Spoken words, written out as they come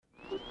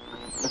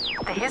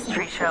The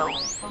History Show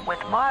with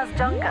Maz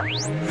Duncan.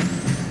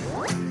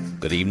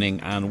 Good evening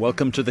and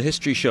welcome to The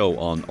History Show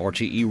on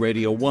RTE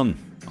Radio 1.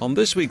 On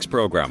this week's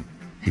programme,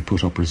 he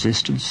put up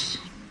resistance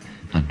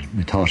and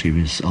we thought he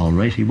was all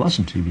right. He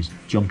wasn't. He was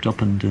jumped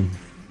up and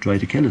tried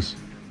to kill us.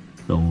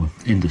 So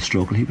in the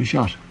struggle he was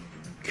shot.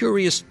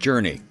 Curious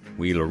Journey.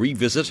 We'll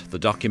revisit the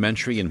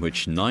documentary in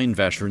which 9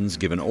 veterans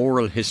give an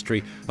oral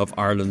history of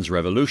Ireland's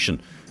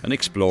revolution and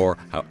explore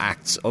how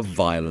acts of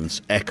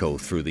violence echo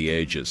through the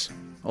ages.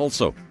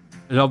 Also,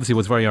 it obviously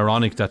was very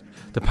ironic that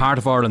the part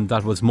of Ireland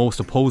that was most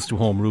opposed to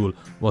Home Rule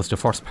was the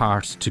first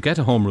part to get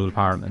a Home Rule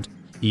Parliament,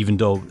 even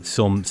though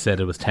some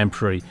said it was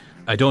temporary.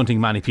 I don't think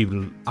many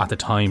people at the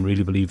time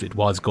really believed it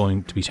was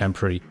going to be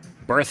temporary.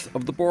 Birth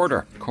of the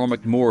Border.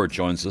 Cormac Moore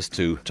joins us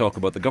to talk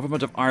about the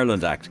Government of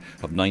Ireland Act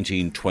of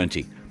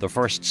 1920, the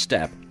first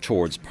step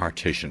towards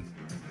partition.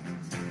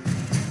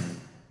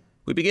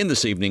 We begin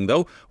this evening,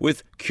 though,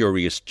 with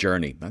Curious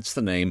Journey. That's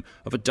the name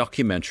of a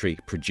documentary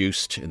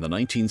produced in the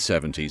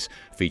 1970s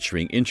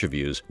featuring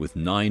interviews with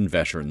 9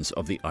 veterans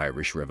of the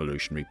Irish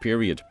Revolutionary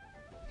period.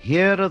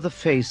 Here are the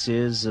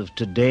faces of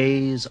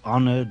today's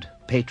honoured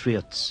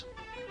patriots.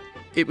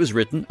 It was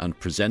written and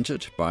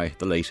presented by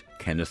the late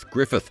Kenneth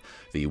Griffith,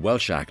 the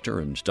Welsh actor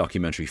and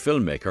documentary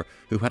filmmaker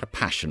who had a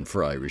passion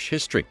for Irish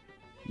history.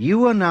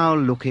 You are now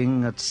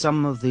looking at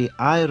some of the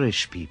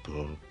Irish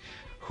people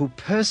who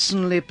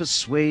personally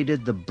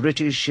persuaded the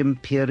British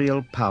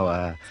imperial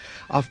power,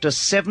 after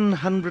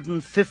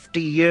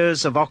 750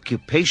 years of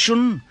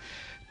occupation,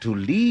 to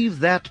leave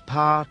that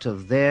part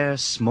of their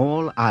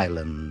small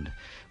island,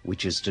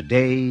 which is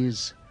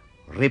today's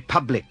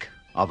Republic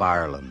of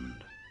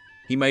Ireland.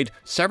 He made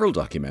several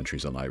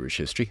documentaries on Irish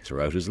history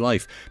throughout his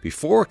life.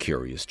 Before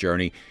Curious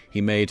Journey, he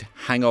made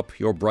Hang Up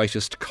Your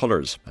Brightest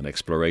Colours, an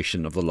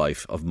exploration of the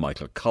life of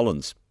Michael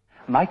Collins.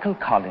 Michael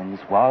Collins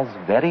was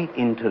very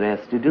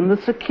interested in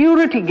the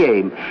security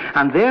game,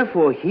 and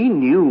therefore he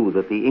knew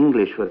that the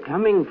English were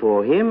coming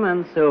for him,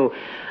 and so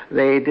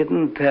they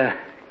didn't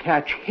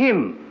catch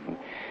him.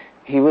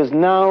 He was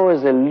now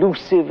as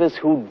elusive as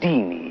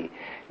Houdini.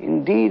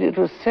 Indeed, it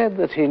was said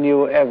that he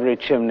knew every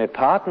chimney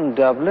pot in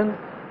Dublin.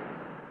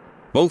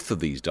 Both of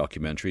these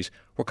documentaries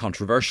were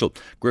controversial.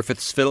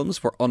 Griffith's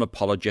films were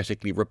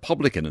unapologetically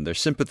Republican in their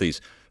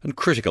sympathies and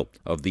critical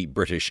of the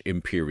British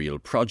imperial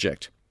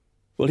project.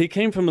 Well, he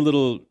came from a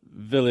little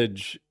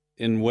village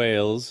in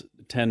Wales,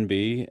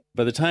 Tenby.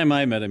 By the time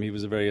I met him, he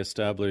was a very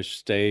established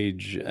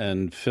stage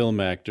and film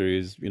actor.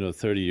 He's,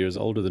 30 years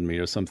older than me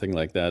or something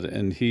like that.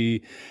 And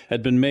he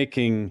had been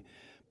making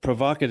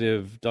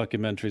provocative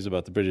documentaries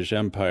about the British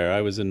Empire.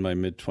 I was in my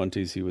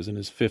mid-20s. He was in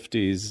his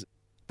 50s.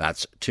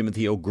 That's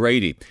Timothy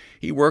O'Grady.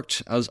 He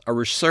worked as a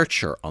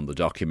researcher on the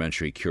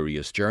documentary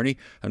Curious Journey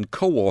and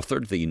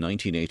co-authored the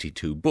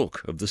 1982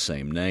 book of the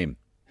same name.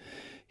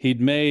 He'd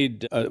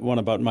made one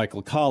about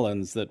Michael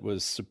Collins that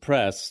was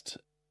suppressed.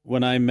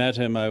 When I met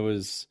him, I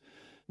was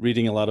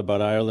reading a lot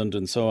about Ireland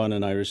and so on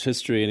and Irish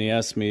history, and he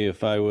asked me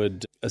if I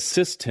would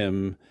assist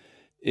him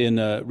in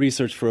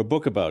research for a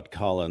book about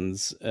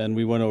Collins. And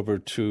we went over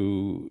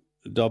to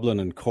Dublin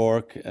and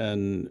Cork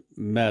and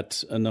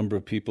met a number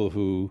of people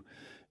who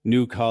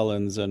knew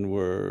Collins and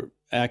were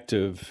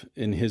active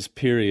in his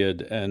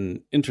period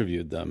and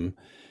interviewed them.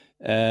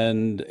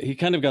 And he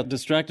kind of got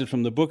distracted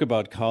from the book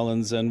about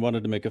Collins and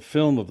wanted to make a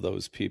film of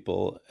those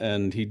people.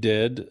 And he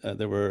did.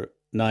 There were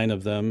 9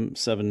 of them,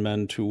 7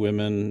 men, 2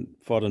 women,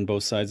 fought on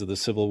both sides of the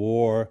Civil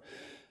War,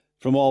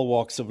 from all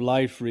walks of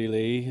life,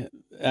 really,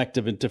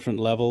 active at different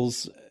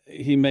levels.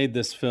 He made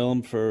this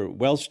film for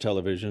Welsh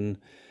television,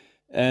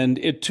 and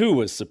it too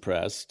was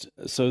suppressed.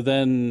 So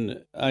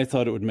then I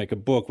thought it would make a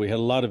book. We had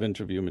a lot of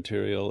interview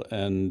material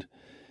and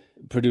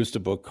produced a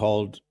book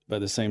called, by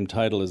the same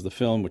title as the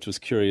film, which was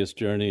Curious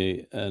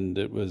Journey. And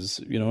it was,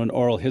 an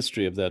oral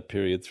history of that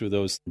period through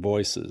those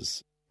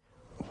voices.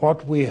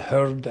 What we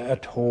heard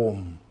at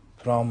home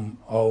from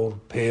our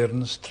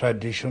parents'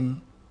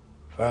 tradition,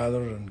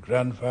 father and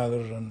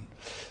grandfather and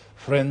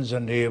friends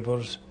and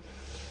neighbours,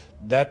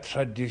 that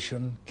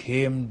tradition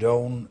came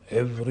down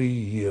every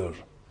year.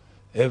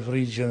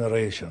 Every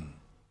generation.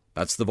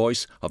 That's the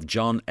voice of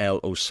John L.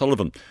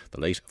 O'Sullivan, the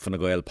late Fine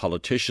Gael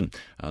politician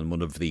and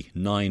one of the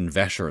 9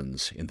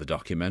 veterans in the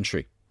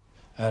documentary.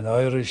 And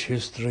Irish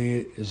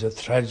history is a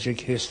tragic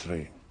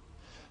history.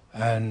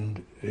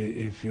 And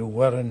if you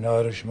were an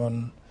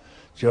Irishman,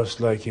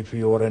 just like if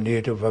you were a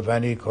native of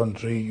any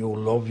country, you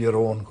love your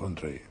own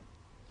country.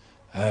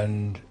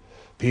 And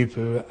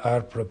people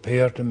are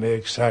prepared to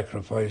make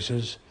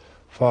sacrifices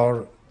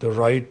for the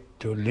right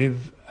to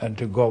live and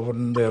to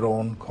govern their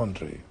own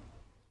country.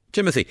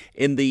 Timothy,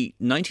 in the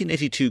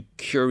 1982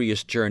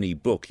 Curious Journey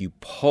book, you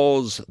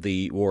pause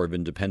the War of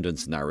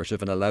Independence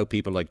narrative and allow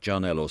people like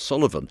John L.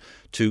 O'Sullivan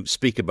to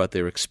speak about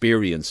their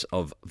experience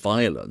of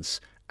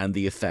violence and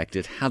the effect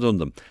it had on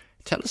them.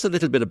 Tell us a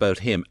little bit about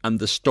him and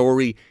the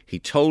story he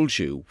told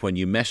you when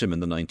you met him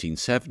in the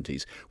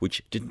 1970s,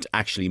 which didn't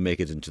actually make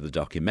it into the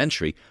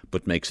documentary,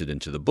 but makes it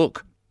into the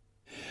book.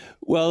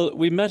 Well,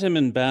 we met him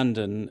in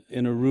Bandon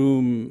in a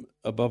room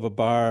above a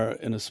bar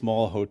in a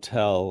small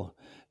hotel.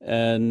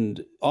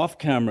 And off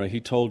camera, he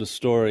told a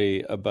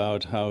story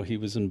about how he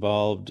was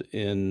involved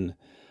in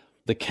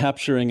the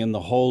capturing and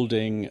the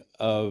holding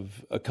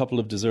of a couple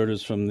of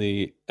deserters from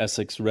the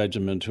Essex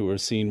Regiment who were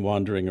seen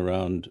wandering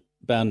around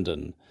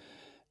Bandon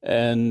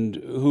and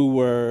who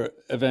were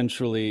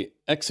eventually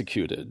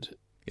executed.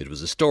 It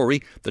was a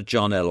story that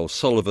John L.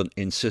 O'Sullivan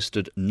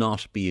insisted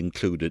not be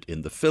included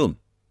in the film.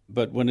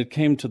 But when it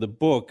came to the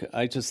book,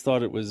 I just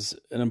thought it was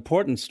an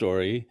important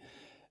story.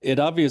 It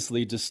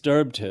obviously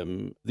disturbed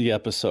him, the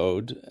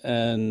episode,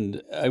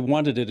 and I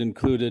wanted it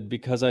included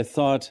because I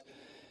thought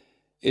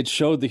it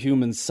showed the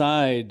human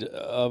side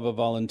of a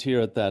volunteer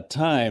at that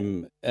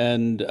time.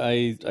 And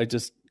I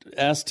just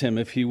asked him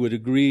if he would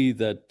agree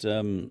that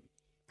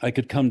I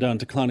could come down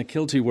to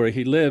Clonakilty where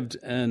he lived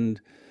and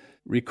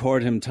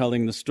record him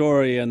telling the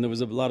story. And there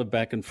was a lot of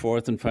back and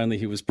forth, and finally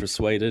he was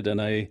persuaded.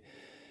 And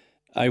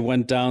I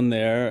went down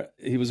there.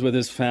 He was with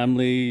his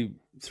family,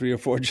 3 or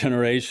 4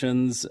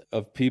 generations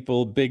of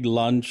people, big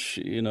lunch,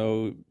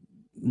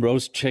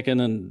 roast chicken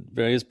and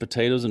various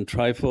potatoes and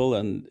trifle.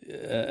 And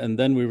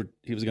then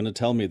he was going to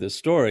tell me this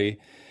story.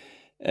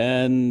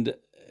 And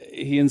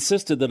he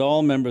insisted that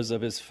all members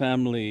of his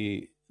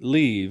family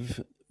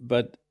leave.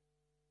 But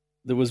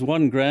there was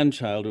one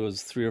grandchild who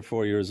was 3 or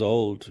 4 years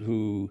old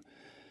who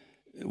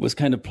was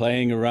kind of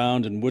playing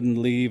around and wouldn't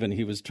leave, and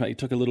he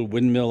took a little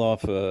windmill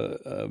off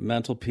a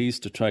mantelpiece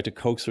to try to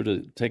coax her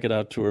to take it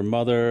out to her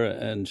mother,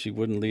 and she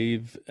wouldn't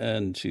leave,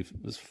 and she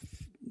was,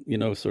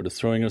 sort of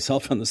throwing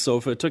herself on the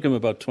sofa. It took him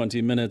about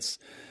 20 minutes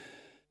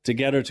to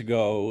get her to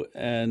go,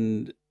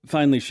 and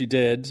finally she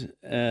did,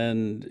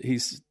 and he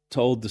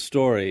told the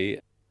story.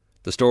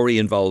 The story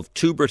involved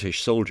 2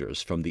 British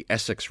soldiers from the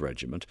Essex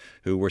Regiment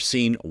who were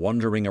seen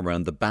wandering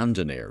around the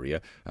Bandon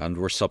area and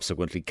were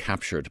subsequently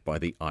captured by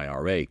the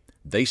IRA.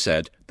 They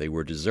said they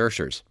were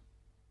deserters.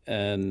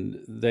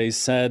 And they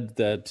said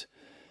that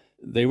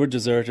they were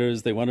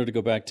deserters. They wanted to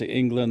go back to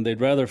England. They'd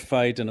rather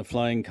fight in a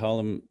flying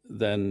column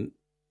than,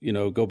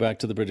 go back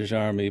to the British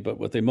Army. But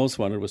what they most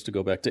wanted was to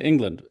go back to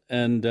England.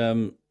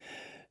 And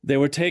they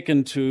were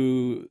taken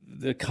to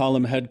the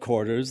column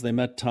headquarters. They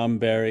met Tom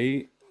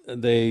Barry.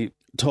 They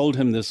told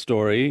him this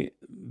story.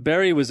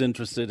 Barry was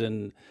interested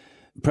in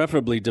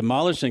preferably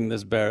demolishing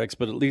this barracks,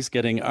 but at least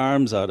getting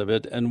arms out of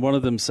it. And one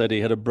of them said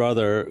he had a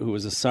brother who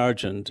was a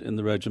sergeant in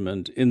the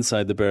regiment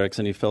inside the barracks,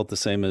 and he felt the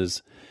same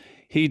as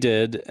he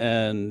did,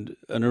 and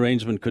an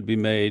arrangement could be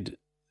made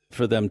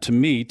for them to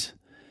meet,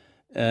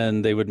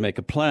 and they would make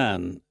a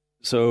plan.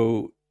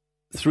 So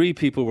 3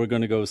 people were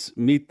going to go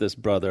meet this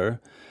brother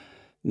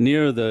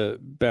near the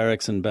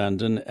barracks in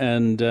Bandon,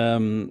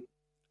 and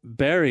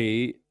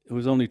Barry, who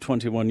was only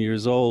 21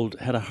 years old,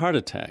 had a heart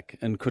attack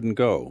and couldn't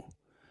go.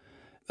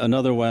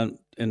 Another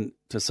went in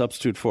to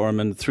substitute for him,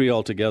 and 3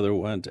 altogether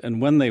went.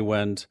 And when they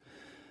went,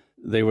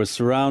 they were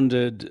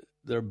surrounded,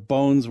 their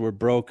bones were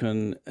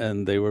broken,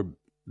 and they were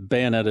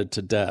bayoneted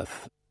to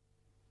death.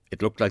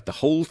 It looked like the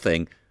whole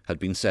thing had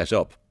been set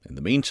up. In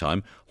the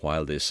meantime,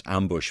 while this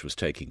ambush was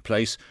taking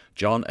place,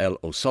 John L.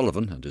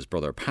 O'Sullivan and his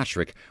brother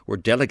Patrick were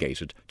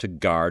delegated to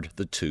guard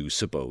the 2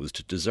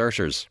 supposed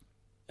deserters.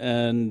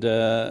 And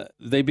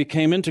they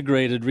became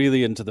integrated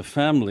really into the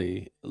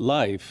family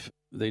life.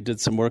 They did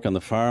some work on the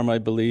farm, I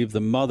believe.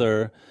 The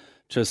mother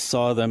just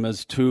saw them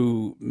as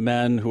 2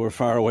 men who were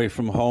far away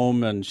from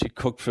home, and she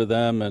cooked for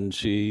them, and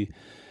she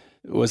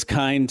was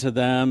kind to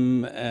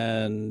them,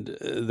 and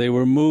they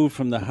were moved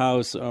from the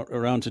house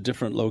around to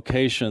different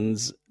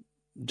locations.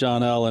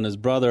 John L. and his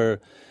brother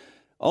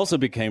also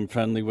became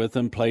friendly with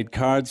them, played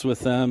cards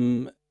with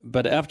them.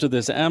 But after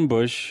this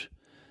ambush,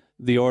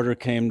 the order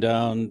came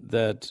down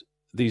that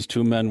these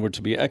 2 men were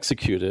to be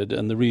executed,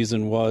 and the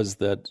reason was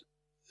that,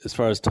 as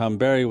far as Tom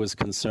Barry was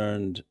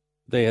concerned,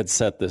 they had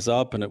set this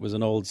up, and it was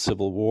an old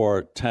Civil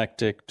War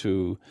tactic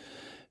to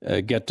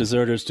get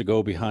deserters to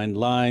go behind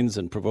lines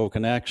and provoke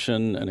an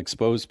action and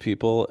expose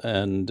people.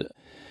 And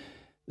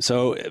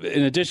so,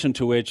 in addition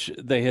to which,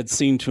 they had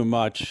seen too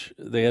much.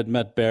 They had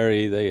met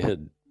Barry. They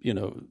had,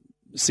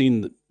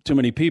 seen too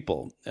many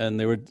people, and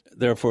they were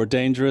therefore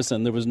dangerous,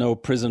 and there was no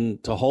prison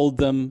to hold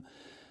them,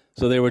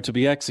 so they were to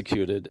be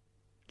executed.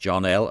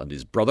 John L. and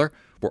his brother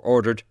were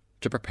ordered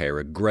to prepare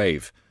a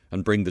grave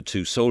and bring the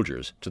 2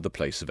 soldiers to the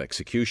place of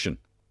execution.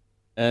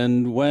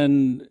 And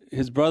when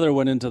his brother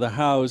went into the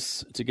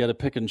house to get a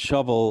pick and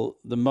shovel,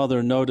 the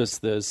mother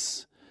noticed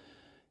this.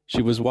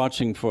 She was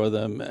watching for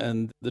them,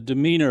 and the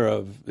demeanor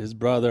of his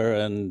brother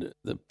and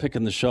the pick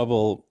and the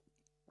shovel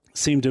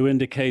seemed to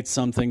indicate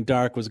something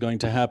dark was going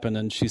to happen.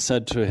 And she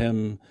said to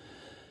him,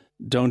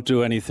 "Don't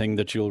do anything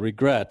that you'll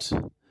regret."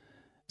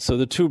 So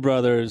the 2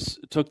 brothers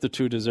took the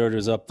 2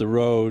 deserters up the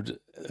road,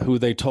 who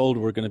they told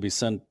were going to be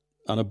sent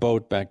on a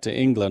boat back to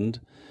England.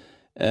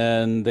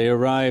 And they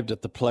arrived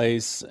at the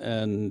place,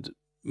 and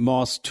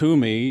Moss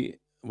Toomey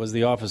was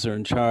the officer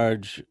in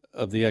charge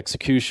of the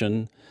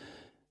execution.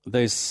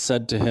 They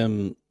said to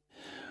him,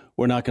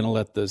 "We're not going to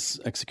let this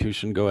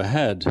execution go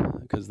ahead,"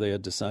 because they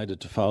had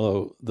decided to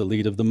follow the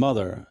lead of the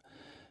mother.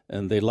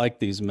 And they liked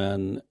these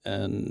men,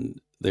 and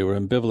they were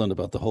ambivalent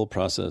about the whole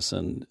process.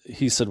 And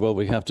he said, well,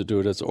 we have to do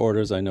it as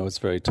orders. I know it's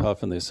very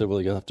tough. And they said,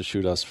 well, you'll have to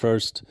shoot us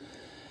first.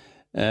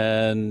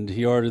 And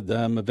he ordered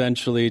them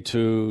eventually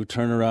to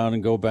turn around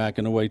and go back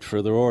and await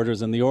further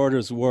orders. And the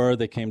orders were,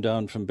 they came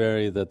down from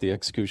Berry, that the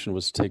execution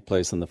was to take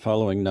place on the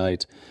following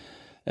night.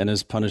 And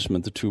as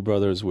punishment, the two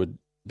brothers would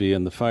be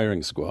in the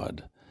firing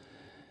squad.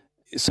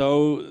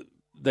 So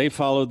they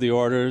followed the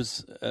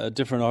orders. A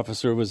different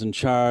officer was in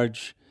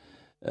charge.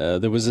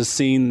 There was a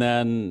scene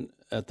then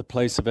at the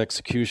place of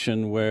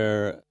execution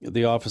where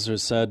the officer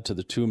said to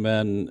the two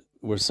men,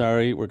 we're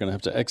sorry, we're going to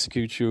have to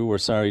execute you. We're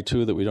sorry,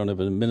 too, that we don't have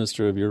a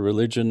minister of your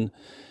religion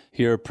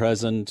here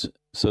present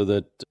so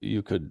that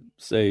you could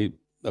say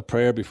a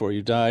prayer before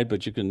you died,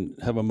 but you can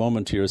have a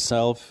moment to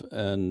yourself.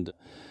 And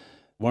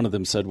one of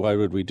them said, why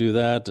would we do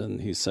that? And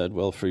he said,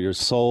 well, for your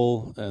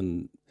soul.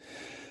 And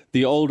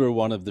the older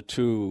one of the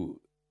two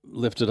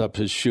lifted up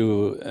his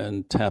shoe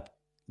and tapped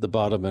the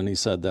bottom, and he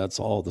said, that's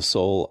all the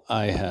soul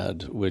I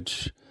had,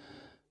 which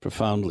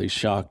profoundly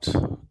shocked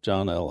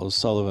John L.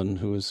 O'Sullivan,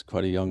 who was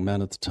quite a young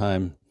man at the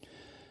time.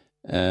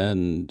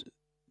 And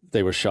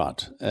they were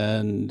shot.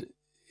 And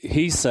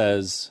he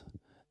says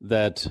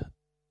that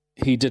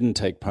he didn't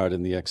take part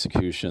in the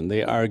execution.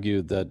 They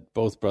argued that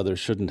both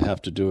brothers shouldn't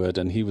have to do it,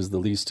 and he was the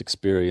least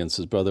experienced.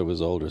 His brother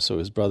was older, so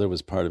his brother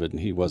was part of it, and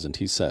he wasn't,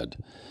 he said.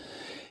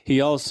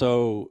 He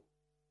also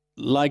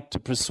liked to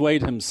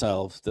persuade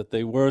himself that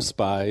they were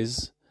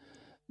spies,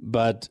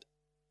 but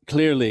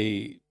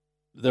clearly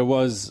there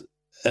was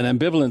an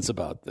ambivalence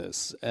about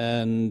this,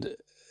 and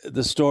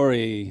the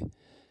story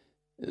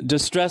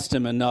distressed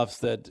him enough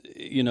that,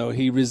 you know,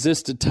 he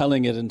resisted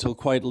telling it until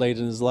quite late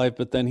in his life,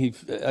 but then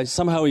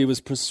somehow he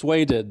was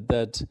persuaded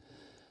that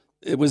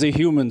it was a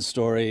human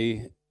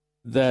story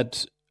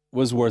that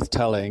was worth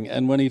telling.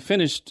 And when he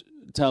finished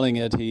telling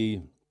it,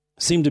 he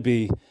seemed to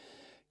be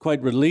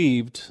quite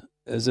relieved,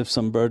 as if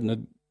some burden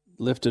had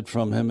lifted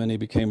from him, and he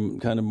became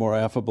kind of more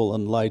affable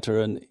and lighter.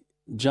 And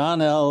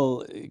John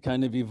L.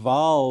 kind of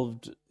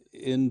evolved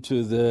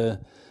into the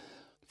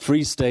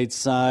Free State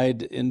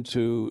side,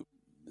 into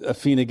a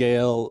Fine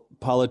Gael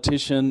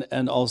politician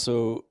and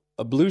also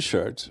a blue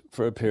shirt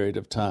for a period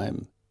of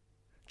time.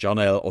 John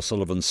L.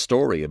 O'Sullivan's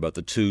story about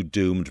the two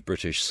doomed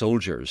British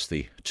soldiers,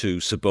 the two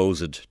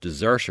supposed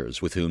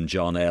deserters with whom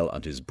John L.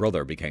 and his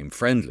brother became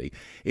friendly,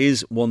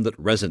 is one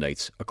that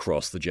resonates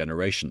across the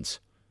generations.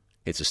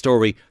 It's a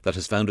story that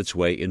has found its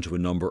way into a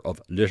number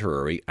of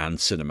literary and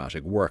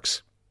cinematic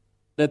works.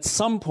 At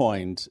some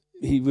point,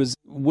 he was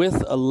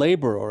with a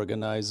labor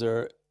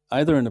organizer,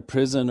 either in a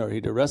prison or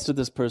he'd arrested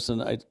this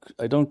person.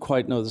 I don't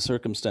quite know the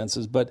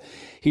circumstances, but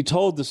he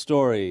told the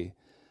story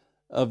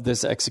of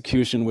this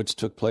execution which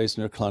took place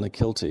near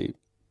Clonakilty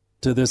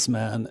to this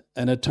man.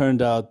 And it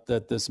turned out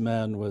that this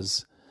man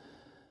was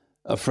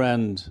a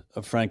friend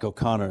of Frank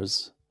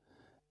O'Connor's.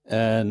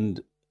 And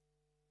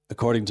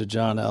according to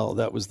John L.,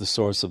 that was the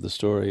source of the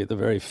story, the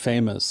very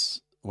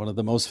famous, one of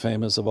the most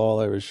famous of all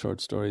Irish short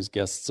stories,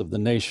 Guests of the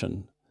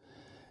Nation,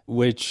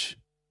 which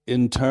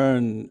in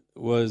turn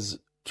was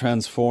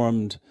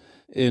transformed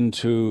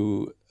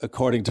into,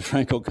 according to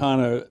Frank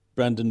O'Connor,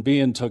 Brendan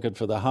Behan took it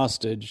for the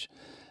hostage,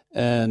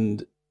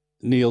 and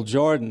Neil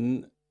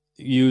Jordan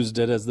used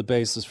it as the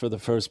basis for the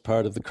first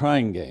part of The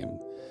Crying Game.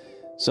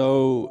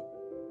 So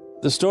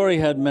the story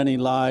had many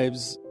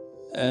lives,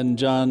 and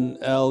John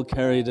L.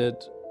 carried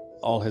it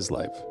all his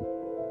life.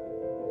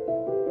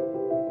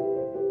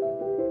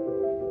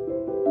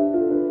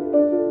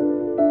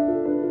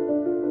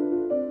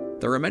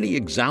 There are many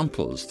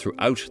examples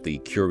throughout the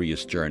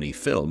Curious Journey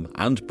film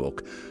and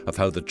book of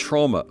how the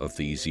trauma of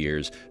these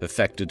years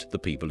affected the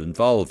people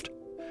involved.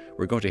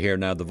 We're going to hear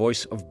now the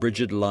voice of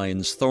Bridget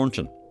Lyons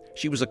Thornton.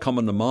 She was a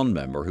Common Amon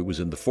member who was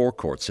in the Four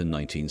Courts in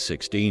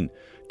 1916.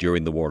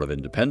 During the War of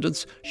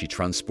Independence, she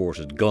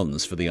transported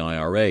guns for the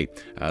IRA,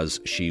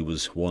 as she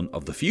was one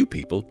of the few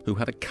people who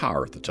had a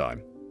car at the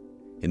time.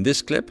 In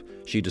this clip,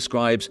 she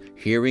describes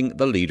hearing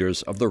the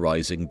leaders of the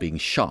Rising being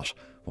shot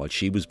while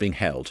she was being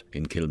held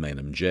in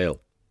Kilmainham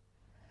jail.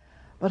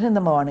 But in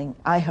the morning,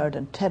 I heard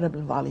a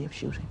terrible volley of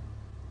shooting.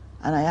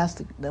 And I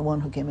asked the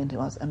one who came into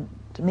us, and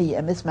to me,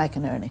 Miss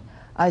McInerney,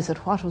 I said,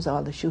 what was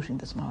all the shooting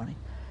this morning?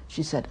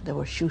 She said, they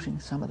were shooting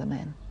some of the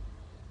men.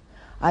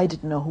 I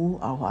didn't know who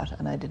or what,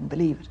 and I didn't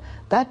believe it.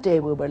 That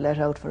day we were let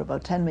out for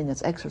about 10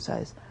 minutes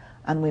exercise,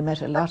 and we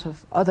met a lot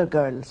of other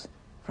girls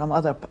from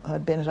who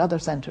had been at other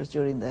centres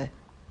during the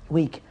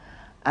week.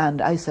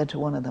 And I said to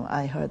one of them,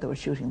 I heard they were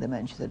shooting the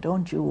men. She said,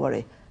 don't you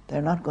worry,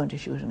 they're not going to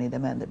shoot any of the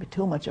men. They'll be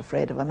too much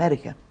afraid of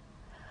America.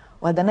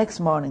 Well, the next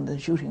morning the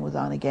shooting was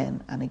on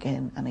again and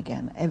again and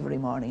again. Every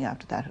morning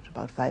after that at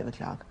about 5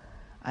 o'clock,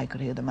 I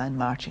could hear the men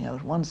marching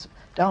out, once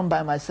down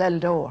by my cell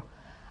door,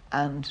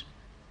 and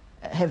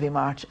a heavy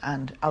march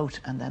and out,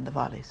 and then the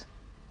volleys.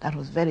 That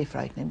was very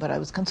frightening, but I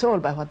was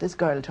consoled by what this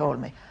girl told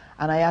me.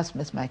 And I asked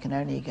Miss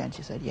McInerney again.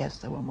 She said, yes,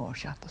 there were more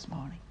shot this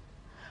morning.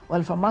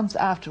 Well, for months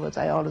afterwards,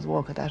 I always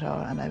woke at that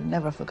hour, and I've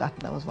never forgotten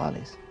those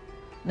volleys.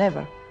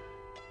 Never.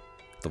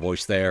 The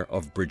voice there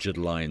of Bridget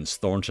Lyons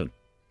Thornton.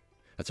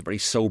 That's a very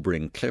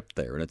sobering clip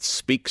there, and it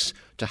speaks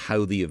to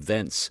how the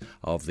events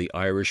of the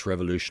Irish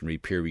revolutionary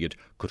period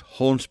could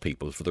haunt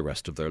people for the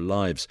rest of their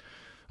lives.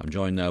 I'm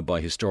joined now by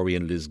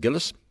historian Liz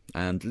Gillis.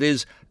 And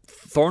Liz,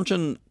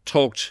 Thornton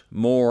talked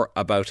more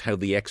about how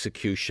the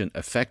execution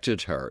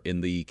affected her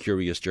in the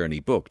Curious Journey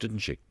book, didn't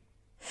she?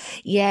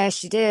 Yeah,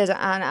 she did.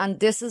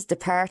 And this is the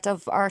part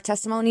of our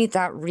testimony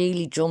that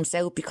really jumps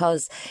out,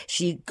 because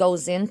she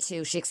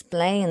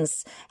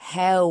explains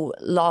how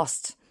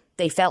lost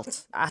they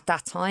felt at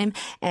that time.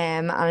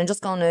 And I'm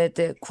just going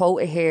to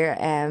quote her here,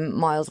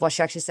 Miles, what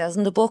she actually says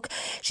in the book.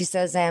 She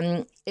says,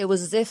 it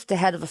was as if the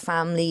head of a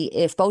family,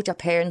 if both your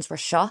parents were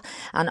shot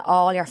and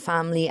all your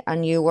family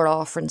and you were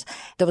orphaned.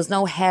 There was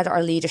no head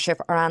or leadership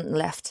or anything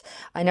left.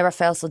 I never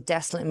felt so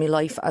desolate in my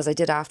life as I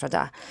did after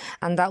that.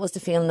 And that was the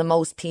feeling of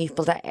most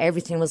people, that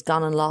everything was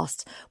gone and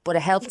lost. But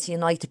it helped to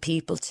unite the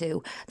people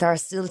too. The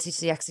hostility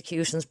to the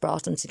executions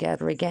brought them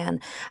together again.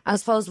 I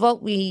suppose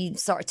what we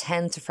sort of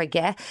tend to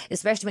forget,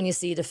 especially when you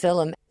see the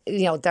film,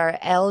 they're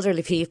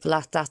elderly people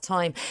at that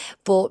time.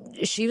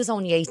 But she was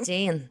only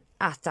 18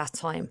 at that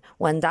time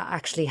when that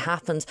actually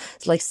happened.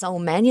 Like, so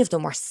many of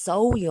them were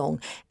so young.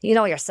 You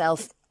know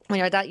yourself, when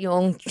you're that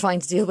young,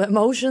 trying to deal with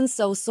emotions.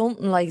 So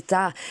something like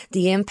that,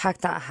 the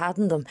impact that it had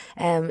on them,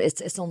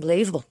 it's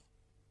unbelievable.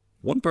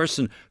 One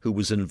person who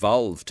was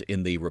involved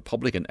in the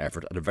Republican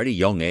effort at a very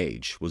young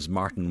age was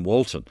Martin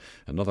Walton,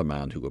 another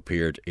man who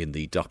appeared in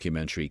the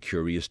documentary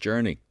Curious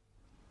Journey.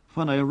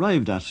 When I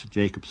arrived at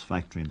Jacob's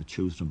factory on the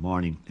Tuesday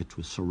morning, it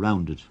was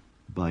surrounded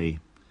by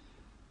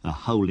a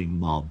howling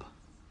mob,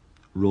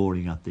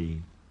 roaring at the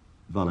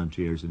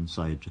volunteers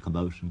inside to come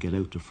out and get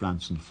out to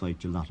France and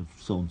fight a lot of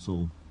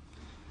so-and-so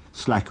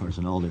slackers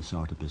and all this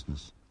sort of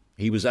business.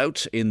 He was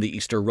out in the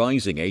Easter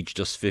Rising, aged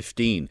just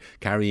 15,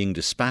 carrying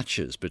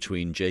dispatches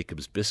between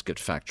Jacob's biscuit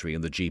factory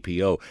and the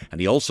GPO, and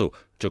he also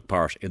took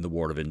part in the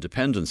War of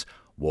Independence.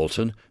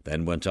 Walton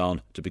then went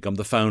on to become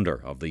the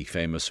founder of the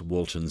famous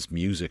Walton's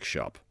Music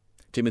Shop.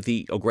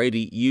 Timothy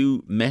O'Grady,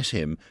 you met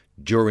him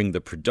during the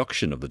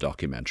production of the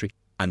documentary.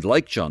 And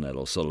like John L.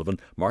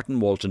 O'Sullivan, Martin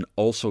Walton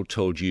also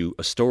told you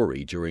a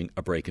story during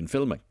a break in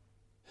filming.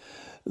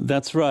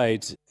 That's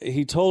right.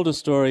 He told a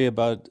story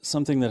about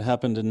something that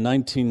happened in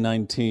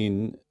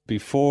 1919,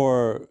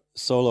 before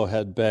Solo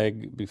had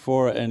Beg,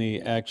 before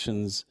any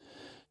actions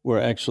were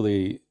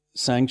actually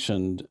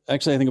sanctioned.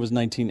 Actually, I think it was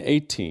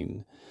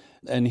 1918.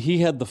 And he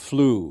had the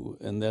flu,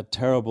 and that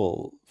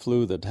terrible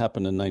flu that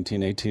happened in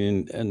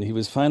 1918. And he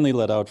was finally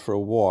let out for a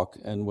walk.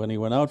 And when he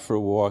went out for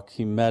a walk,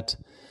 he met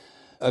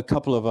a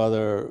couple of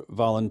other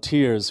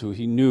volunteers who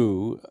he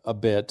knew a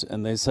bit,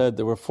 and they said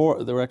there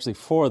were actually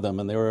four of them,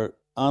 and they were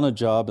on a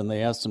job, and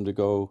they asked him to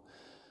go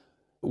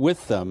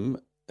with them.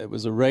 It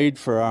was a raid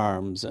for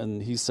arms,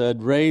 and he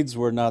said raids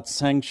were not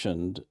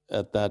sanctioned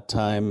at that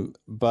time,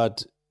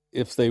 but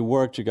if they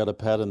worked, you got a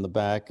pat on the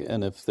back,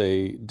 and if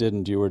they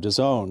didn't, you were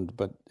disowned.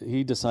 But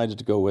he decided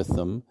to go with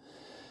them.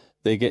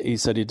 He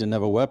said he didn't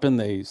have a weapon.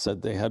 They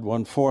said they had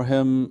one for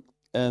him,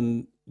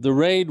 and the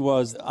raid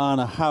was on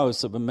a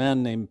house of a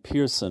man named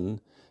Pearson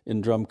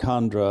in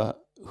Drumcondra,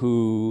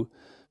 who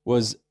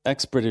was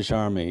ex-British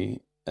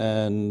Army,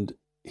 and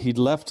he'd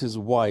left his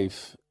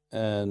wife,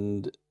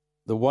 and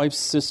the wife's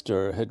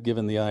sister had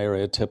given the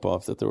IRA a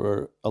tip-off that there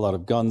were a lot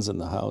of guns in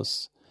the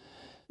house,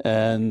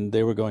 and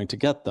they were going to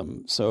get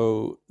them.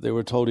 So they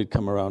were told he'd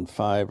come around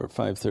 5 or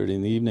 5:30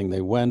 in the evening.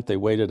 They went, they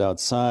waited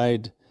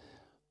outside,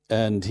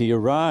 and he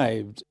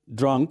arrived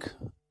drunk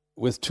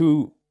with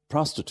 2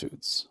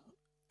 prostitutes,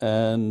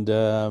 and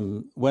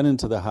went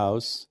into the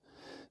house.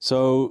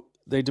 So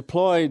they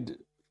deployed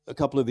a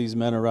couple of these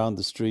men around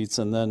the streets,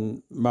 and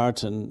then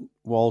Martin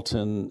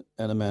Walton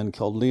and a man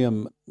called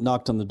Liam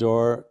knocked on the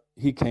door.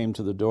 He came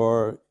to the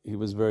door. He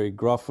was very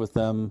gruff with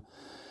them,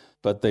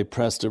 but they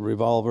pressed a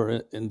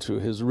revolver into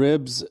his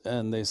ribs,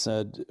 and they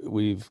said,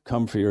 "We've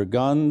come for your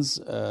guns.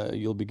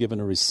 You'll be given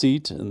a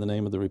receipt in the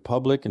name of the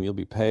Republic, and you'll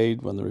be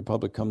paid when the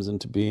Republic comes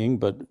into being,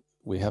 but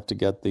we have to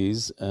get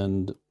these."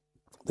 And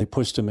they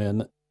pushed him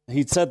in.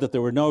 He'd said that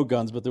there were no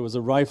guns, but there was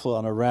a rifle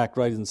on a rack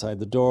right inside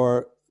the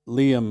door.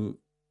 Liam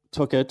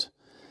took it,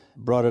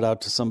 brought it out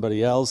to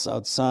somebody else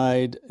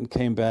outside, and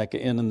came back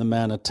in, and the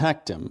man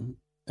attacked him,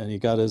 and he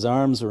got his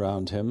arms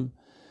around him,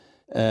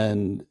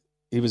 and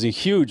he was a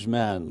huge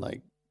man,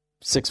 like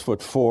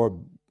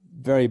 6'4",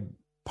 very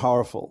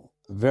powerful,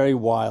 very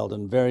wild,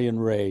 and very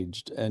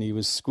enraged, and he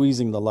was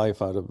squeezing the life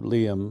out of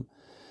Liam,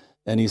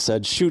 and he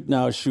said, shoot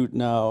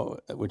now,"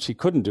 which he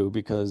couldn't do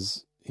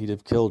because he'd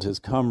have killed his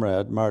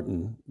comrade,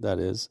 Martin, that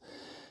is.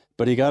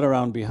 But he got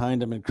around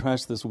behind him and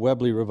crashed this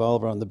Webley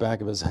revolver on the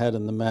back of his head,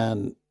 and the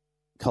man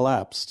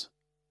collapsed.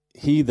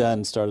 He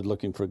then started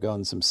looking for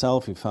guns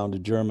himself. He found a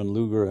German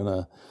Luger in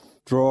a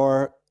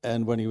drawer,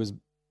 and when he was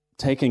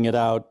taking it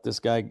out,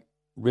 this guy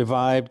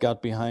revived,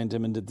 got behind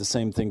him, and did the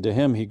same thing to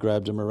him. He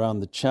grabbed him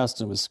around the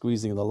chest and was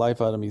squeezing the life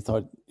out of him. He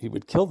thought he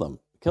would kill him.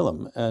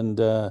 And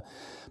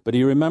but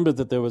he remembered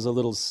that there was a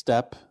little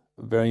step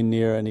very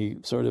near, and he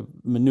sort of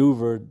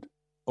maneuvered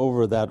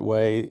over that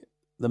way.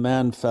 The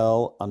man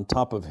fell on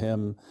top of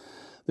him.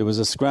 There was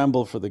a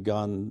scramble for the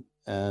gun.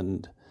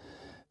 and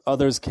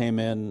others came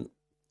in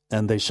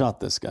and they shot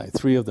this guy.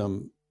 3 of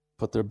them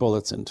put their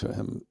bullets into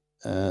him,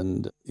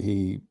 and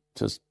he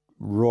just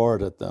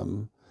roared at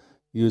them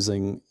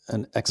using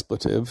an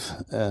expletive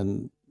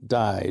and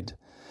died.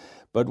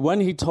 But when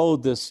he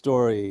told this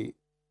story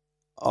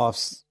off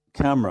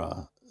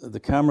camera, the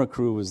camera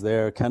crew was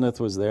there,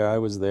 Kenneth was there, I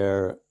was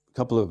there, a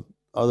couple of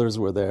others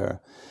were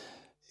there.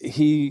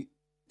 He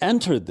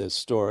entered this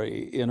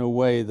story in a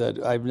way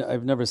that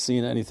I've never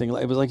seen anything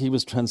like. It was like he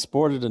was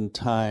transported in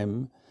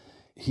time.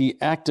 He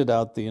acted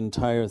out the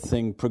entire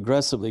thing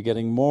progressively,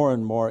 getting more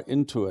and more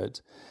into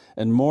it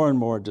and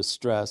more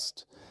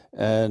distressed.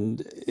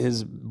 And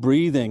his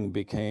breathing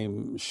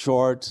became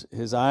short.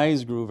 His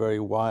eyes grew very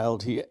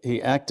wild.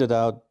 He acted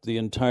out the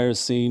entire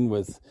scene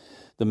with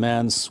the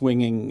man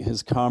swinging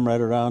his comrade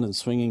around and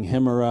swinging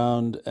him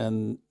around.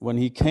 And when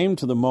he came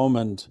to the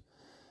moment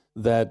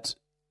that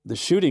the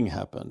shooting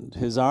happened,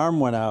 his arm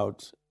went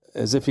out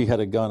as if he had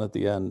a gun at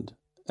the end.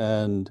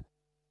 And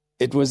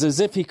it was as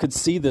if he could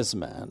see this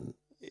man.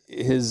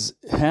 His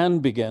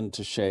hand began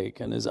to shake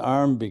and his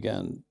arm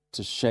began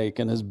to shake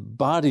and his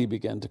body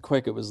began to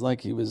quake. It was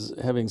like he was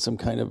having some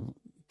kind of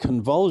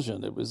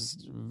convulsion. It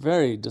was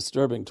very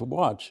disturbing to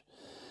watch.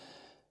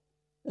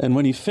 And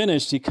when he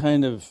finished, he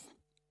kind of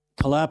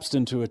collapsed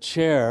into a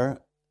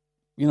chair.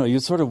 You know, you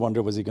sort of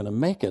wonder, was he going to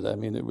make it? I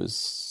mean, it was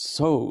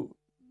so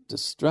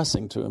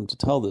distressing to him to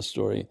tell this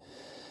story.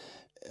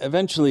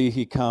 Eventually,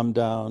 he calmed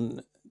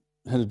down,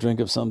 had a drink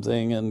of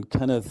something, and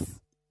Kenneth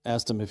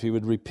asked him if he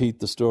would repeat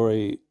the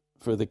story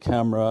for the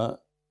camera,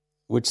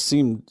 which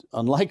seemed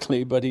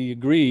unlikely, but he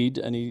agreed,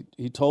 and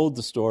he told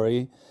the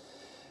story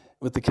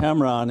with the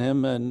camera on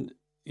him, and,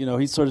 you know,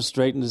 he sort of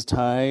straightened his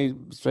tie,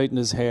 straightened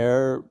his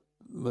hair,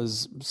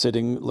 was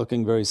sitting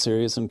looking very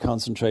serious and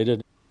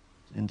concentrated.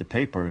 In the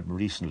paper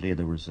recently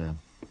there was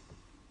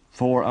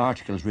 4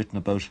 articles written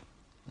about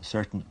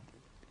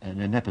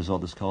an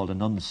episode that's called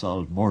An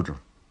Unsolved Murder,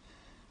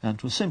 and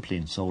it was simply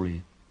and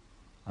solely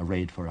a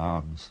raid for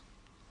arms.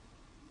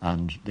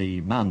 And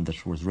the man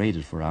that was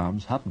raided for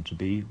arms happened to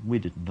be, we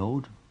didn't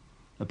know,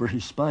 a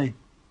British spy.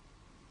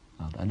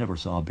 And I never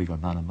saw a bigger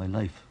man in my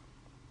life.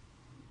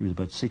 He was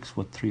about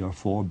 6'3" or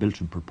 4",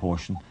 built in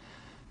proportion,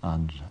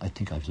 and I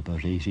think I was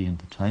about 18 at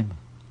the time.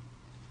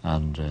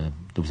 And there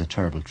was a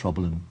terrible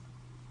trouble, and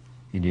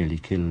he nearly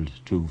killed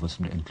 2 of us,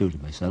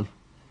 including myself,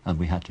 and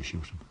we had to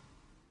shoot him.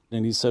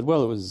 And he said,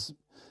 well,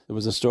 there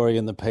was a story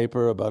in the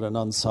paper about an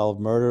unsolved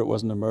murder. It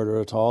wasn't a murder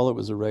at all. It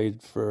was a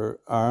raid for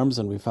arms,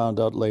 and we found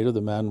out later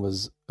the man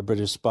was a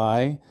British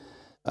spy.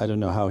 I don't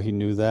know how he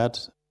knew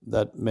that.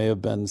 That may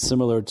have been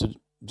similar to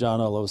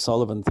John L.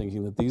 O'Sullivan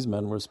thinking that these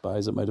men were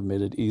spies. It might have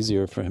made it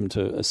easier for him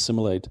to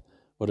assimilate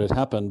what had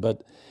happened.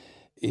 But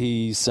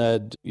he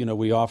said, you know,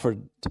 we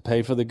offered to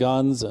pay for the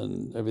guns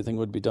and everything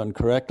would be done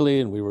correctly,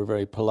 and we were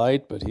very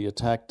polite, but he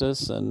attacked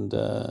us, and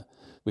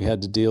we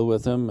had to deal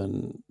with him,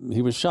 and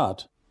he was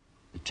shot.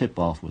 The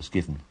tip-off was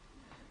given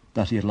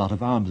that he had a lot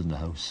of arms in the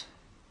house.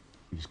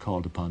 He was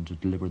called upon to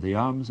deliver the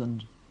arms,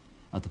 and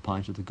at the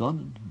point of the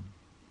gun,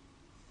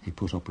 he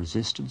put up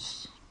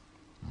resistance.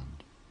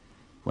 And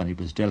when he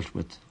was dealt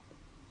with,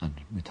 and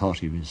we thought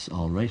he was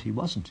all right, he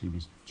wasn't. He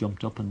was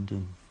jumped up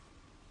and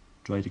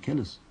tried to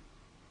kill us.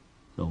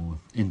 So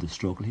in the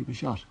struggle, he was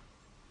shot.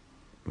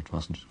 But it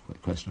wasn't a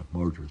question of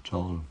murder at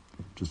all.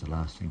 It was the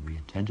last thing we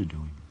intended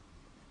doing.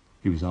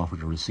 He was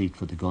offered a receipt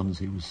for the guns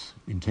he was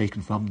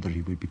taken from, that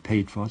he would be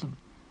paid for them,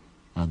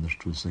 and that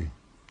it was a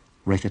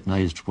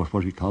recognised, what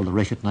we call the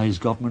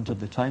recognised government at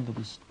the time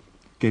that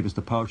gave us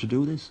the power to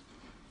do this.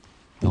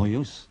 No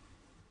use.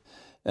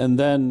 And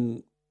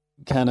then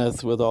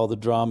Kenneth, with all the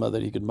drama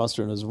that he could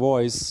muster in his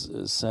voice,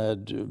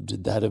 said,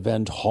 "Did that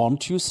event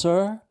haunt you,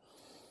 sir?"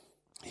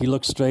 He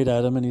looked straight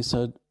at him and he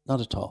said,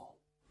 "Not at all."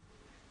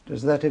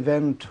 Does that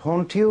event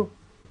haunt you?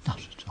 Not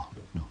at all,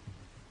 no.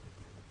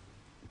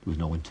 There was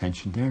no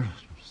intention there.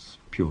 It was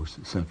pure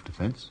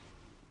self-defence.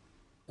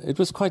 It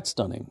was quite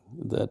stunning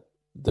that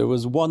there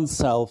was one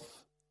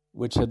self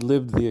which had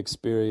lived the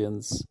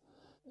experience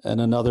and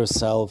another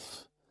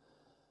self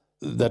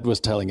that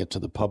was telling it to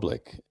the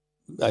public.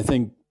 I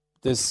think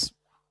this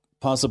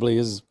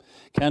possibly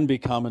can be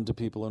common to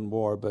people in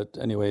war, but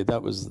anyway,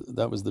 that was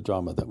the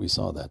drama that we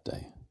saw that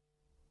day.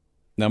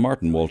 Now,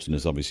 Martin Walton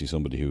is obviously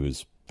somebody who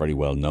is very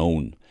well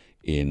known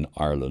in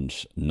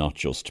Ireland, not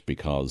just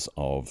because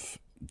of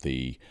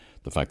the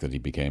fact that he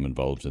became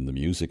involved in the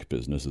music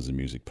business as a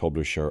music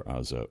publisher,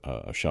 as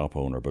a shop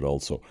owner, but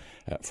also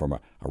from a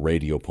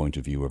radio point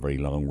of view, a very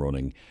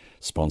long-running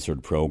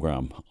sponsored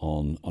programme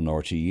on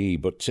RTE.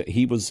 But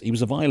he was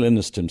a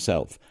violinist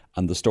himself,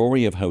 and the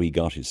story of how he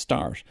got his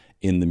start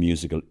in the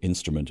musical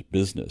instrument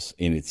business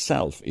in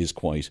itself is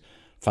quite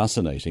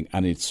fascinating,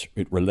 and it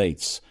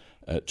relates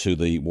to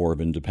the War of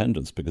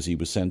Independence, because he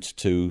was sent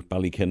to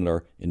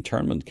Ballykinler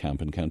internment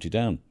camp in County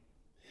Down.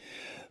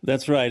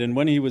 That's right. And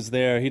when he was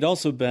there, he'd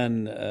also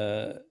been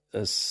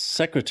a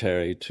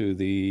secretary to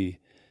the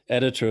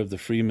editor of the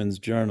Freeman's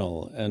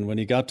Journal. And when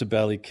he got to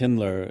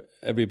Ballykinler,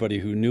 everybody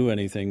who knew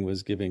anything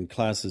was giving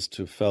classes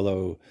to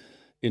fellow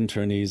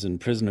internees and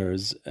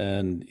prisoners,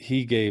 and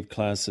he gave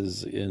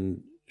classes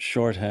in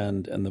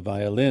shorthand and the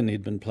violin.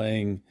 He'd been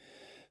playing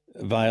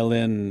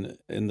violin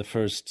in the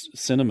first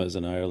cinemas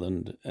in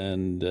Ireland,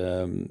 and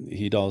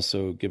he'd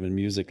also given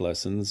music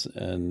lessons.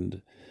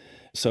 And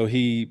so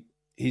he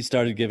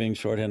started giving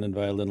shorthand and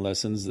violin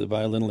lessons. The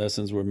violin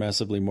lessons were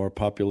massively more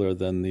popular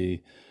than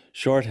the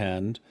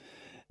shorthand.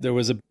 There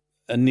was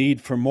a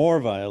need for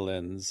more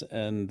violins,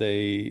 and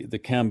the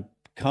camp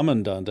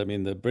commandant,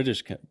 the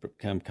British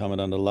camp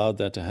commandant allowed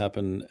that to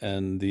happen,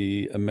 and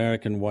the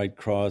American White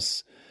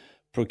Cross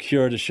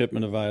procured a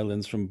shipment of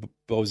violins from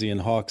Bosie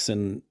and Hawkes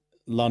in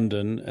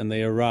London, and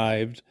they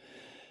arrived.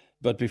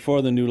 But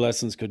before the new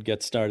lessons could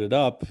get started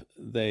up,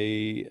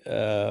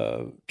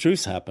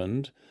 truce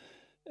happened,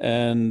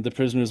 and the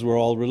prisoners were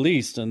all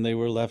released, and they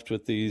were left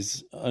with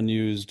these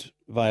unused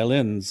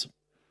violins.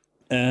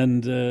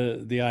 And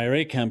the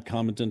IRA camp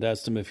commandant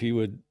asked him if he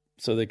would,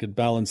 so they could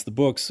balance the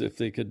books, if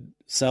they could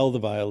sell the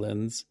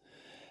violins.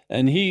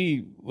 And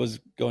he was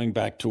going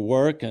back to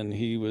work, and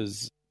he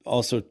was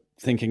also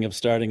thinking of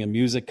starting a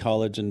music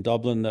college in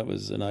Dublin. That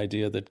was an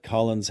idea that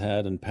Collins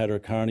had, and Peter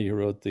Carney, who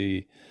wrote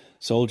the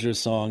Soldier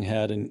Song,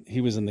 had, and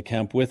he was in the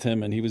camp with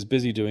him, and he was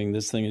busy doing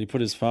this thing, and he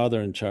put his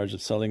father in charge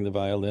of selling the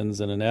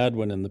violins, and an ad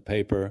went in the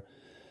paper,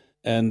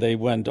 and they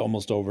went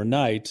almost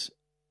overnight.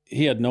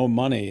 He had no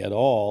money at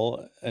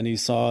all, and he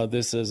saw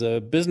this as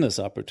a business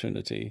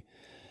opportunity.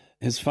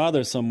 His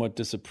father somewhat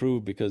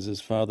disapproved, because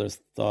his father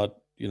thought,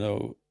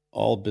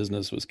 all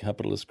business was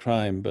capitalist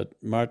crime, but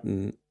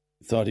Martin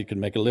thought he could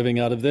make a living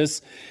out of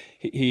this.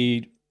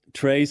 He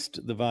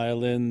traced the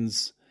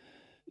violins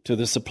to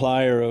the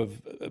supplier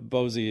of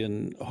Bosie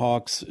and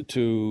Hawkes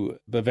to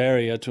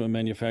Bavaria, to a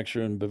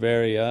manufacturer in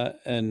Bavaria.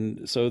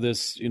 And so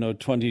this,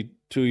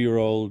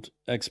 22-year-old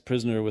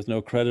ex-prisoner with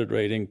no credit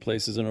rating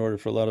places an order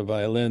for a lot of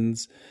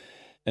violins.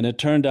 And it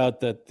turned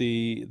out that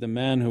the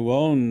man who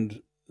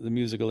owned the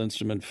musical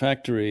instrument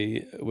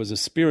factory was a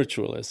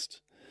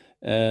spiritualist.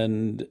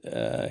 And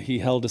he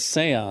held a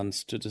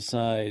seance to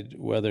decide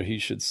whether he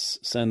should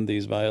send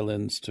these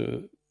violins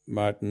to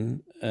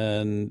Martin.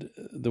 And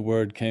the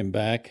word came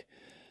back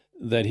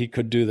that he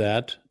could do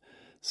that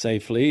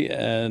safely.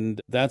 And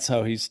that's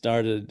how he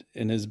started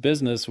in his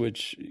business,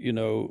 which,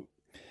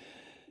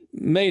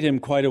 made him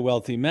quite a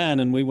wealthy man.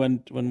 And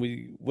when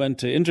we went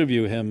to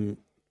interview him,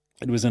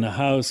 it was in a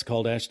house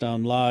called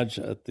Ashdown Lodge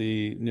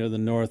near the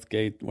north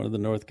gate, one of the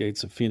north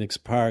gates of Phoenix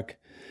Park.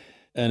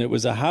 And it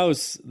was a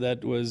house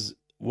that was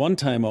one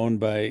time owned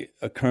by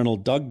a Colonel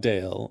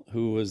Dugdale,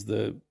 who was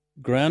the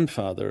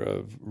grandfather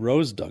of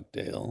Rose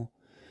Dugdale,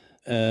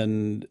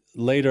 and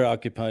later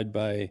occupied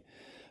by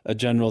a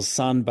General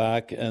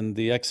Sandbach. And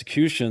the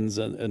executions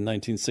in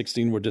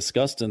 1916 were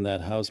discussed in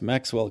that house.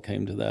 Maxwell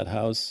came to that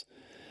house,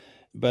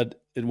 but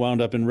it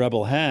wound up in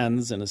rebel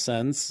hands, in a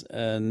sense.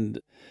 And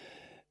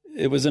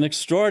it was an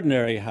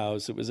extraordinary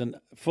house. It was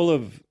full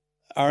of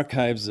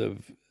archives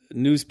of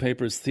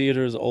newspapers,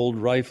 theaters, old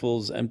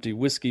rifles, empty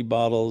whiskey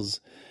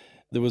bottles.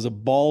 There was a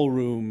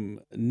ballroom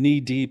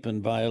knee-deep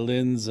in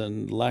violins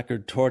and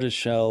lacquered tortoise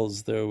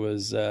shells. There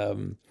was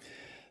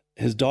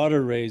his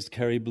daughter raised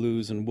Kerry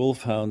Blues and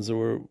wolfhounds. There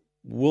were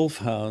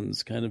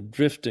wolfhounds kind of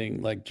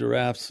drifting like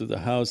giraffes through the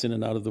house, in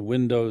and out of the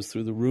windows,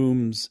 through the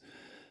rooms.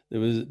 There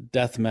was a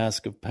death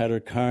mask of Peter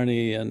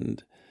Carney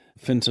and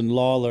Fintan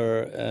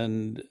Lawler,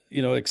 and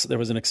there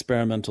was an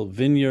experimental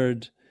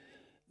vineyard.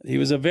 He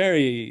was a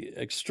very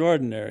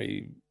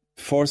extraordinary,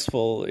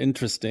 forceful,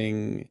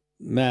 interesting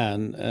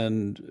man,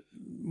 and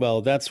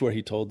that's where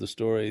he told the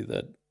story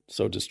that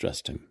so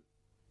distressed him.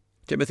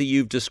 Timothy,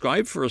 you've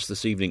described for us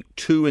this evening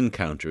 2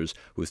 encounters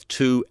with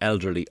 2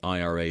 elderly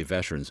IRA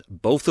veterans.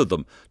 Both of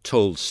them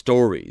told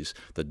stories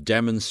that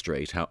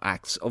demonstrate how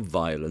acts of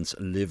violence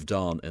lived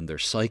on in their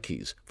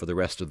psyches for the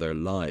rest of their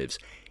lives.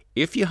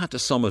 If you had to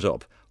sum it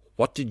up,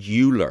 what did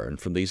you learn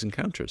from these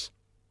encounters?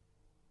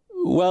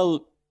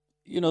 Well,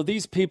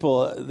 these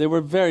people, they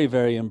were very,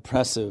 very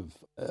impressive,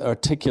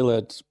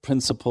 articulate,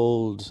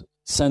 principled,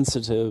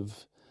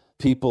 sensitive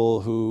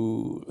people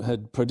who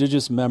had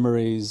prodigious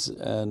memories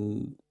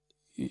and,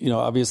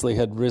 obviously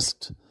had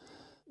risked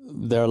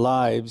their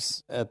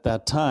lives at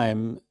that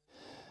time.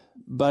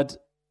 But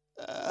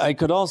I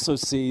could also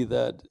see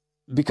that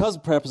because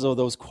perhaps of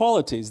those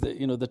qualities, that,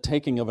 the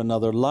taking of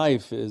another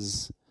life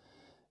is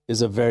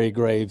a very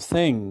grave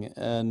thing.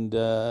 And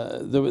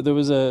there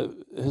was a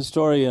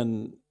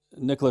historian,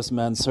 Nicholas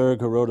Manserg,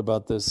 who wrote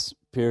about this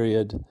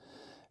period,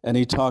 and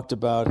he talked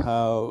about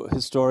how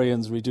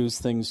historians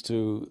reduce things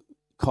to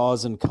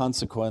cause and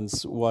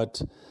consequence.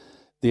 What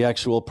the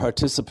actual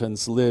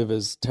participants live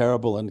as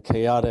terrible and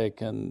chaotic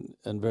and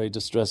very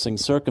distressing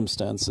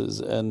circumstances.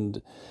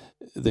 And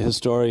the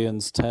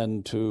historians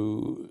tend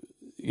to,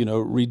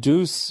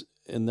 reduce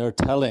in their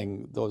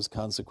telling those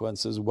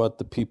consequences what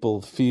the people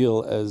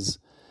feel as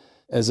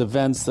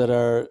events that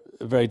are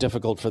very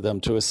difficult for them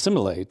to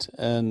assimilate.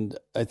 And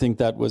I think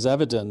that was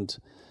evident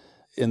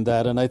in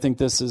that. And I think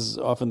this is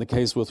often the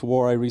case with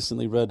war. I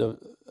recently read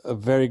a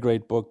very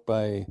great book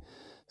by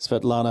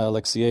Svetlana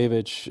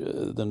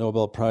Alexievich, the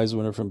Nobel Prize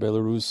winner from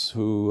Belarus,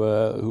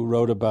 who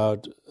wrote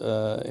about,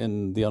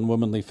 in The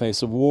Unwomanly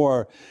Face of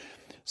War,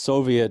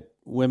 Soviet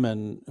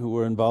women who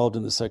were involved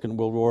in the Second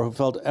World War who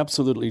felt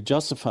absolutely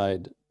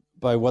justified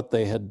by what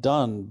they had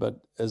done. But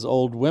as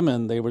old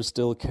women, they were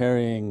still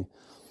carrying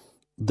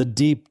the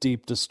deep,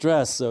 deep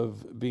distress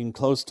of being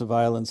close to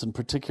violence, and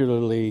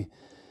particularly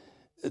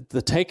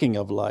the taking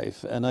of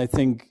life. And I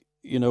think,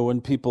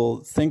 when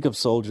people think of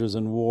soldiers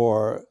in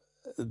war,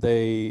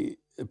 they,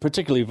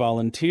 particularly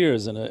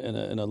volunteers in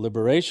a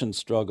liberation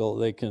struggle,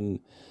 they can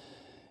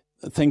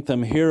think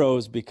them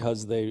heroes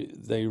because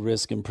they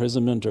risk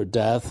imprisonment or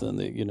death, and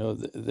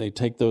they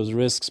take those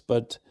risks.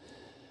 But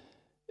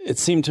it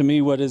seemed to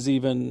me what is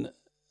even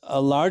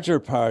a larger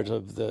part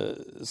of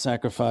the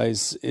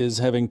sacrifice is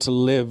having to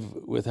live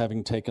with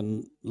having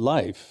taken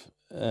life.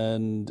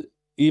 And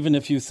even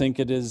if you think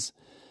it is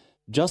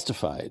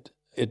justified,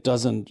 it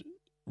doesn't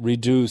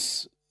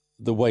reduce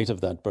the weight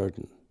of that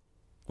burden.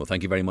 Well,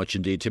 thank you very much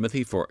indeed,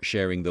 Timothy, for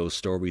sharing those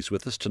stories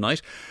with us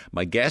tonight.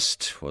 My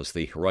guest was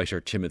the writer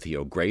Timothy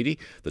O'Grady.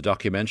 The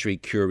documentary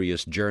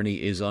Curious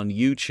Journey is on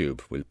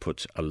YouTube. We'll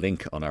put a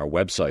link on our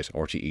website,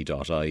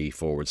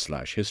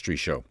 rte.ie/history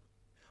show.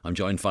 I'm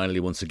joined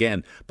finally once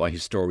again by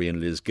historian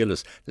Liz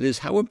Gillis. Liz,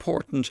 how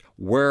important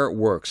were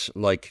works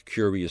like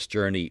Curious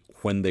Journey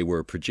when they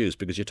were produced?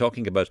 Because you're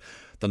talking about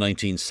the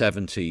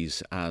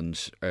 1970s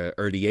and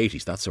early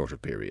 80s, that sort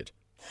of period.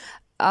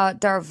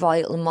 They're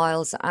vital,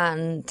 Miles,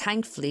 and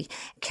thankfully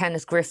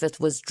Kenneth Griffith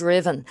was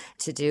driven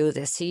to do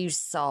this. He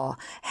saw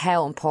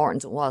how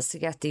important it was to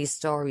get these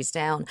stories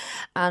down.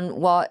 And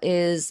what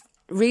is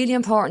really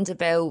important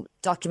about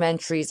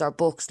documentaries or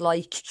books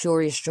like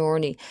Curious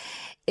Journey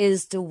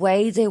is the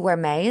way they were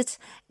made.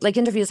 Like,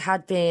 interviews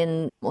had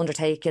been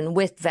undertaken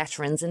with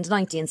veterans in the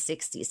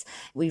 1960s.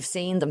 We've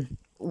seen them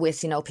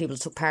with, people who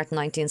took part in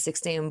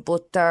 1916,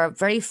 but they're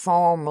very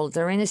formal.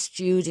 They're in a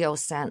studio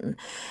setting.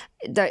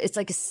 It's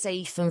like a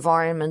safe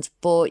environment,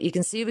 but you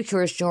can see with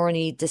Curious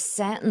Journey, the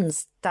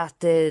settings that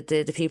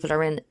the people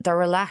are in, they're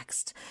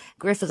relaxed.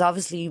 Griffith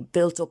obviously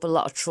built up a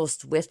lot of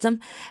trust with them,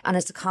 and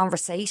it's a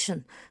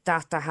conversation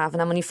that they're having.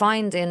 And when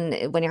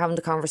you're having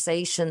the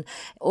conversation,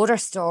 other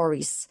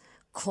stories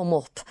come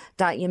up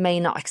that you may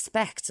not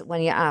expect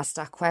when you ask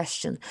that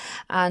question.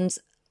 And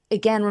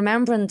again,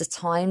 remembering the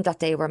time that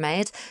they were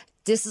made,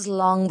 this is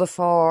long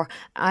before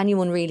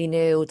anyone really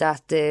knew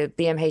that the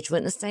BMH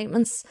witness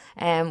statements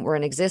were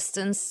in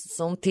existence.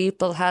 Some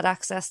people had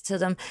access to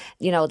them.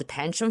 The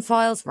pension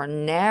files were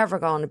never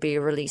going to be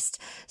released.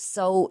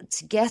 So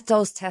to get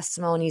those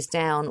testimonies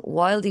down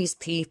while these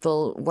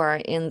people were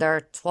in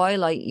their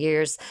twilight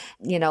years,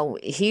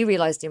 he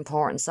realised the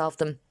importance of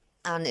them.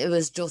 And it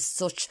was just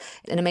such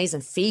an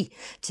amazing feat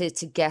to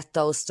get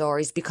those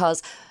stories,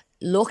 because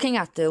looking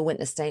at the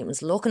witness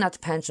statements, looking at the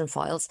pension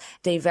files,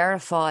 they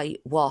verify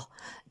what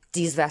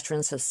these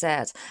veterans have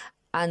said.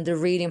 And the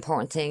really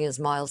important thing is,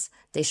 Miles,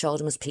 they show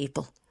them as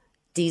people.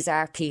 These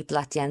are people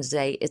at the end of the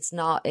day. It's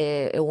not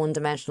a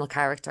one-dimensional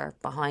character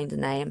behind the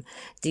name.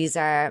 These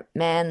are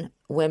men,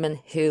 women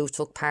who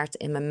took part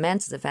in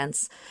momentous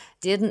events,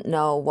 didn't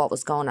know what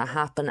was going to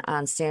happen,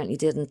 and certainly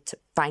didn't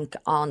bank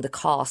on the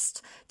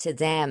cost to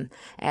them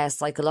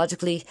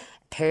psychologically,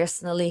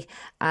 personally.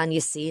 And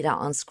you see that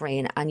on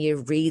screen and you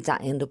read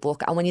that in the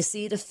book. And when you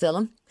see the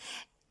film,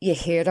 you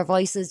hear their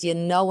voices.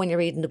 When you're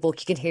reading the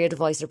book, you can hear the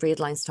voice of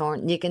Breedlines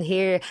Thornton. You can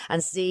hear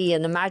and see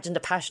and imagine the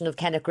passion of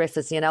Kenneth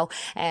Griffith,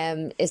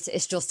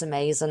 It's just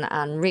amazing,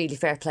 and really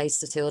fair play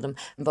to the two of them,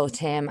 both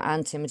him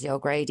and Timothy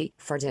O'Grady,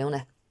 for doing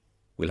it.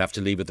 We'll have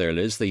to leave it there,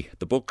 Liz. The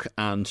book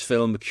and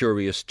film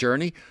Curious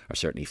Journey are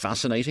certainly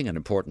fascinating and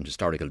important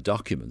historical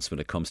documents when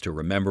it comes to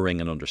remembering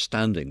and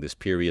understanding this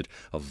period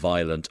of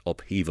violent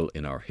upheaval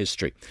in our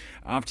history.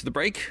 After the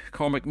break,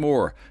 Cormac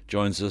Moore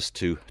joins us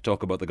to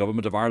talk about the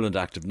Government of Ireland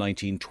Act of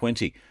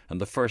 1920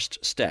 and the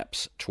first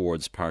steps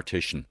towards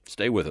partition.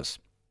 Stay with us.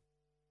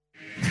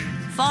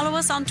 Follow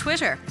us on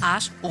Twitter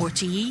at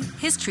RTE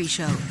History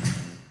Show.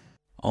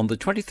 On the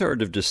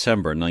 23rd of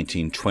December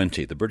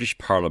 1920, the British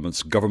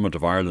Parliament's Government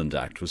of Ireland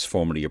Act was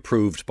formally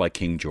approved by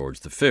King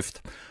George V.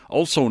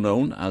 Also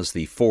known as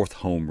the Fourth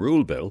Home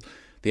Rule Bill,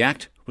 the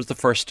Act was the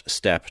first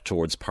step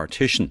towards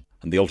partition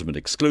and the ultimate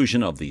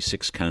exclusion of the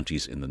 6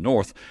 counties in the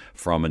north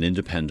from an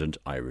independent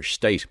Irish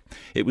state.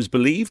 It was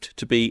believed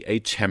to be a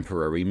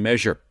temporary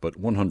measure, but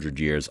 100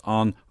 years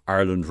on,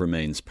 Ireland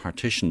remains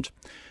partitioned.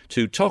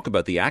 To talk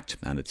about the Act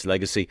and its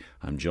legacy,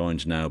 I'm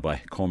joined now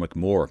by Cormac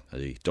Moore,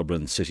 a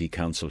Dublin City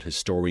Council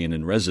historian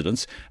in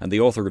residence and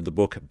the author of the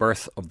book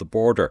Birth of the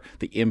Border,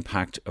 The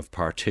Impact of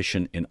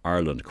Partition in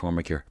Ireland.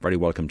 Cormac, you're very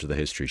welcome to the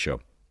History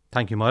Show.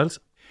 Thank you, Miles.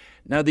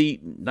 Now, the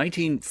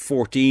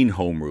 1914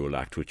 Home Rule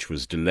Act, which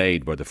was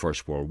delayed by the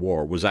First World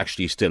War, was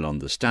actually still on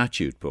the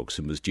statute books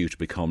and was due to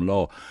become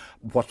law.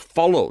 What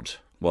followed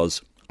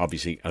was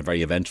obviously a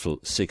very eventful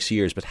 6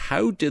 years, but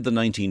how did the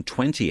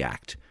 1920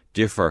 Act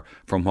differ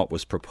from what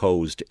was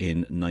proposed in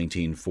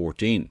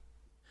 1914?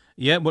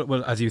 Yeah,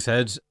 well, as you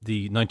said,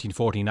 the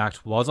 1914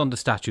 Act was on the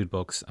statute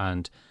books,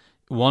 and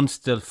once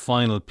the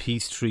final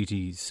peace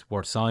treaties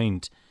were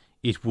signed,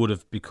 it would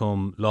have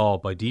become law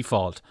by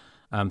default.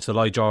 So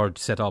Lloyd George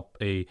set up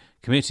a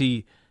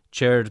committee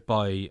chaired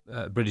by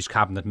British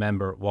cabinet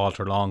member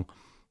Walter Long,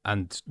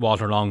 and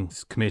Walter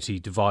Long's committee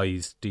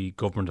devised the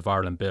Government of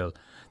Ireland Bill.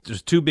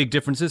 There's two big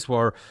differences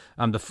where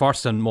the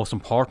first and most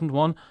important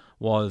one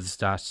was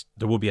that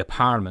there would be a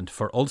parliament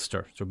for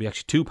Ulster. There would be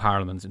actually two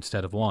parliaments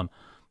instead of one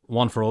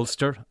for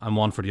Ulster and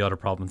one for the other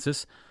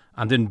provinces.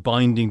 And then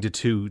binding the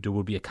two, there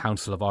would be a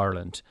Council of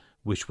Ireland,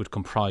 which would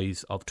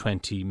comprise of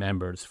 20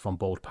 members from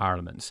both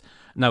parliaments.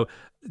 Now,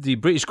 the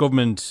British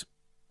government,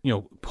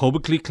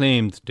 publicly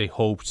claimed they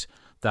hoped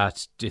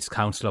that this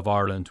Council of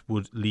Ireland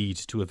would lead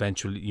to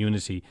eventual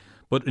unity.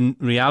 But in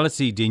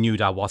reality, they knew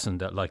that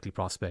wasn't a likely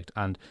prospect.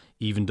 And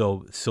even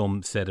though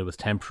some said it was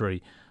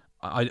temporary,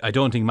 I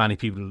don't think many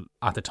people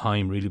at the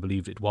time really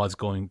believed it was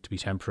going to be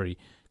temporary,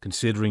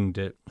 considering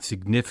the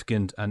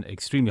significant and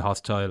extremely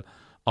hostile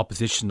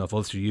opposition of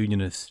Ulster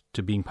Unionists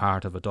to being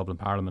part of a Dublin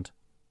Parliament.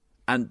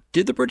 And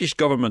did the British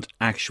government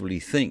actually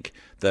think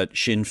that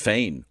Sinn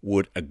Féin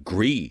would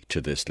agree to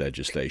this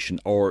legislation,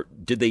 or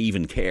did they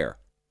even care?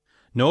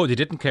 No, they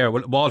didn't care.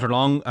 Well, Walter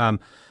Long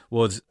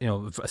was,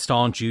 a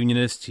staunch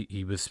unionist.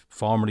 He was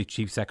formerly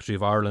Chief Secretary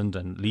of Ireland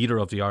and leader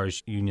of the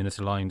Irish Unionist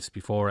Alliance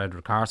before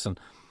Edward Carson.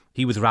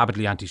 He was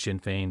rabidly anti-Sinn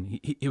Féin.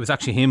 It was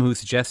actually him who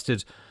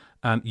suggested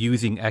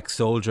using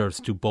ex-soldiers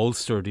to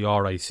bolster the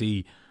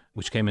RIC,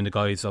 which came in the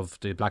guise of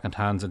the Black and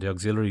Tans and the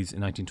auxiliaries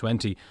in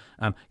 1920.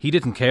 He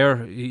didn't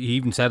care. He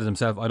even said it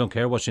himself, I don't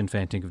care what Sinn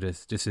Féin think of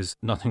this. This is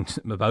nothing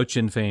about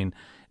Sinn Féin.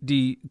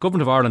 The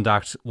Government of Ireland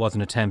Act was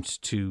an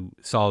attempt to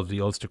solve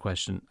the Ulster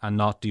question and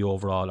not the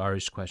overall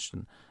Irish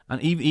question. And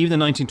even in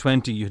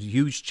 1920, you had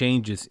huge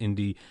changes in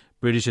the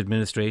British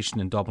administration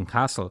in Dublin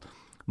Castle.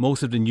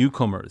 Most of the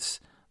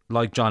newcomers,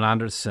 like John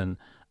Anderson,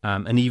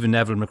 and even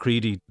Neville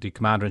Macready, the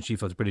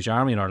Commander-in-Chief of the British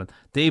Army in Ireland,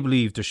 they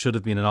believed there should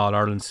have been an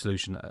all-Ireland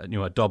solution,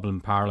 a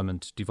Dublin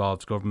Parliament,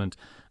 devolved government.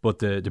 But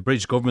the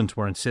British government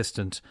were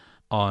insistent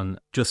on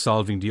just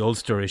solving the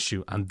Ulster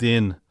issue and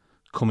then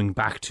coming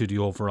back to the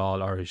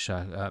overall Irish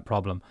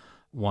problem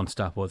once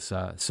that was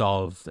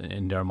solved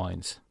in their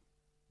minds.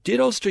 Did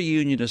Ulster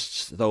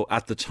Unionists, though,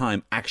 at the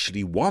time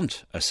actually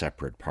want a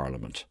separate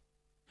Parliament?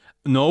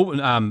 No,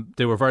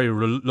 they were very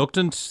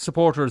reluctant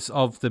supporters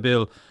of the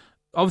bill.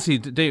 Obviously,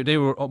 they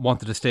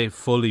wanted to stay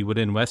fully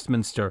within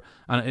Westminster,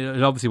 and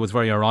it obviously was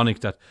very ironic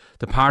that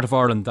the part of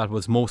Ireland that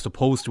was most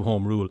opposed to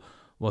Home Rule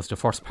was the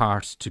first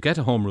part to get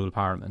a Home Rule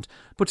Parliament.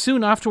 But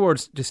soon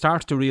afterwards, they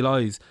started to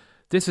realise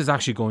this is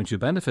actually going to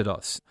benefit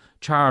us.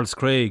 Charles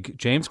Craig,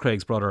 James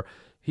Craig's brother,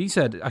 he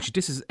said, actually,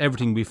 this is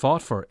everything we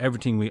fought for,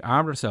 everything we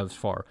armed ourselves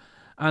for.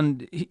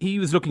 And he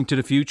was looking to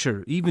the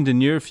future, even the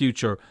near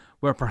future,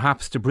 where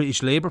perhaps the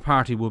British Labour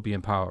Party would be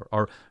in power,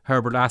 or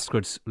Herbert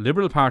Asquith's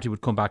Liberal Party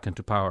would come back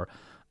into power,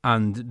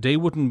 and they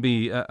wouldn't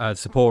be as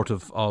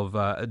supportive of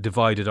a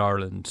divided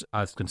Ireland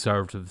as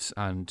Conservatives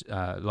and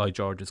Lloyd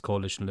George's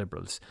coalition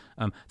Liberals.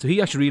 So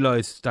he actually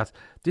realised that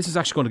this is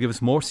actually going to give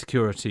us more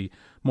security,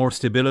 more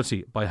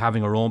stability by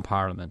having our own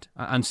Parliament.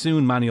 And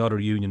soon many other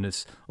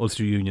unionists,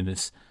 Ulster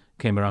Unionists,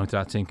 came around to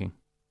that thinking.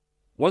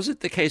 Was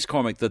it the case,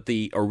 Cormac, that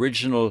the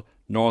original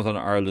Northern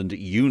Ireland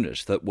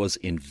unit that was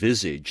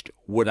envisaged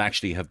would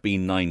actually have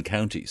been 9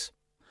 counties?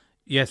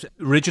 Yes,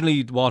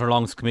 originally Walter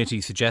Long's committee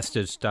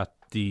suggested that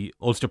the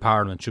Ulster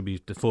Parliament should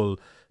be the full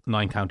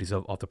 9 counties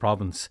of the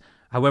province.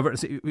 However,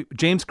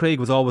 James Craig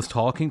was always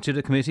talking to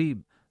the committee.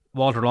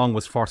 Walter Long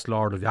was First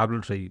Lord of the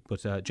Admiralty,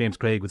 but James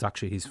Craig was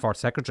actually his first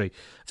secretary.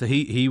 So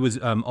he was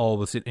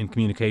always in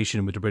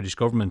communication with the British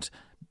government,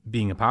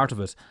 being a part of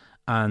it.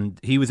 And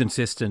he was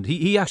insistent.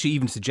 He actually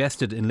even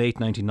suggested in late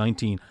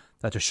 1919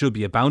 that there should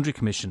be a boundary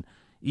commission,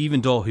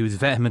 even though he was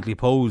vehemently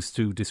opposed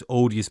to this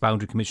odious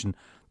boundary commission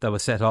that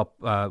was set up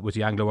with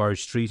the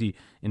Anglo-Irish Treaty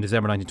in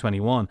December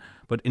 1921.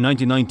 But in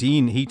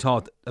 1919, he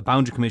thought a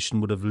boundary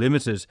commission would have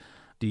limited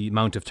the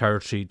amount of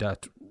territory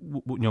that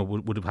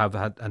would have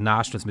had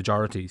nationalist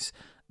majorities.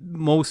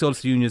 Most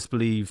Ulster Unionists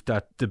believed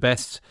that the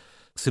best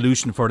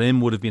solution for them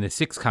would have been a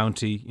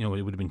 6-county. It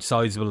would have been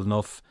sizeable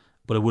enough,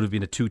 but it would have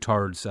been a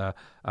 2/3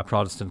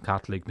 Protestant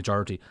Catholic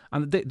majority.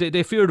 And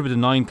they feared with a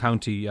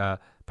 9-county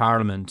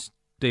Parliament,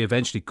 they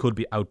eventually could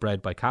be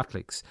outbred by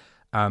Catholics.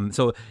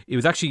 So it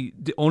was actually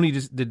only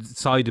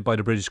decided by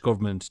the British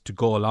government to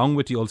go along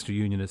with the Ulster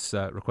Unionists'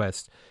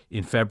 request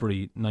in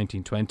February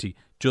 1920,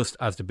 just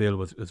as the bill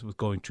was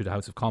going through the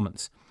House of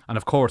Commons. And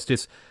of course,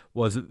 this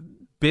was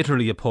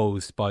bitterly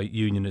opposed by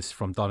unionists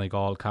from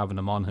Donegal, Cavan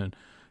and Monaghan,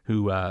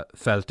 who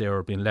felt they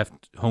were being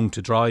left hung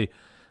to dry.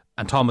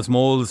 And Thomas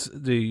Moles,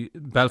 the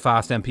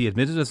Belfast MP,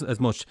 admitted as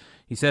much.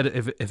 He said,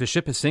 if a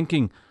ship is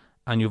sinking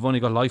and you've only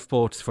got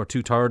lifeboats for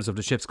 2/3 of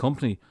the ship's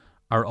company,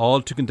 are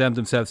all to condemn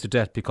themselves to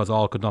death because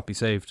all could not be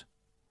saved.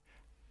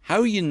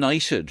 How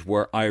united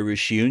were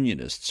Irish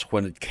unionists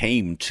when it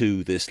came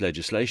to this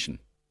legislation?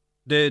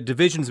 The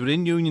divisions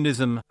within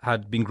unionism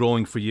had been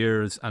growing for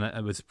years, and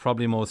it was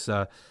probably most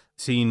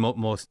seen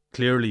most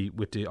clearly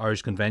with the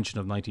Irish Convention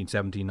of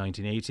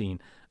 1917-1918.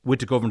 with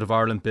the Government of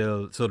Ireland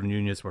bill, Southern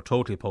Unionists were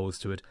totally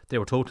opposed to it. They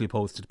were totally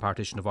opposed to the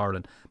partition of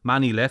Ireland.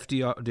 Many left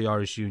the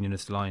Irish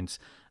Unionist Alliance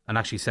and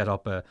actually set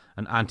up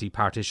an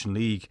anti-partition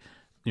league,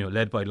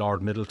 led by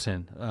Lord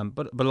Middleton.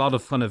 But a lot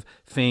of kind of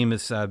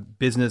famous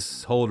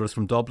business holders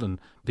from Dublin,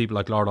 people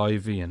like Lord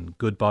Ivy and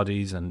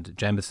Goodbodies and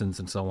Jemisons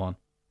and so on.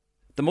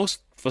 The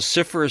most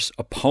vociferous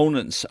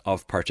opponents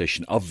of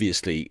partition,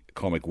 obviously,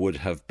 Cormac, would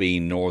have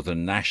been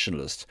Northern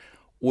nationalists.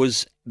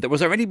 Was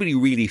there anybody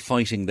really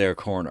fighting their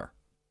corner?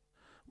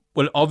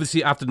 Well,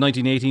 obviously, after the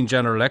 1918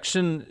 general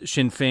election,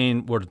 Sinn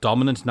Féin were the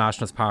dominant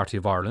nationalist party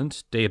of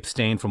Ireland. They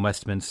abstained from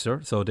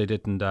Westminster, so they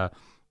didn't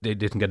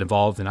get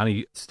involved in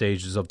any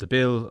stages of the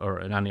bill or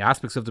in any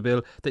aspects of the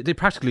bill. They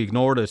practically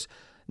ignored it.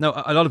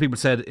 Now, a lot of people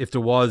said if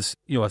there was,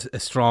 a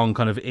strong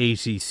kind of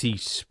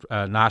 80-seat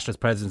nationalist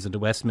presence in the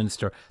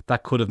Westminster,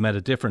 that could have made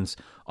a difference.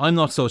 I'm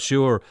not so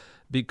sure,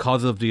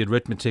 because of the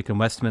arithmetic in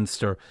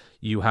Westminster.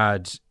 You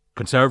had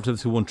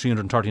Conservatives who won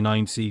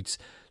 339 seats,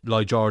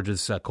 Lloyd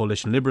George's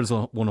Coalition Liberals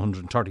won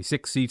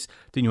 136 seats.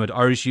 Then you had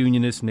Irish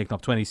Unionists making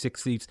up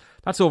 26 seats.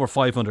 That's over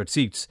 500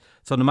 seats.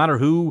 So no matter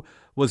who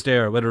was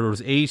there, whether it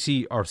was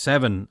 80 or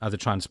 7 as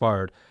it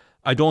transpired,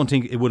 I don't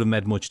think it would have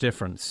made much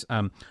difference.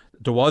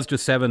 There was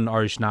just 7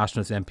 Irish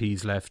nationalist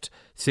MPs left,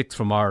 6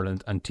 from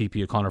Ireland and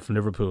T.P. O'Connor from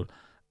Liverpool.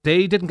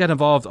 They didn't get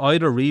involved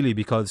either, really,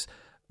 because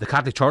the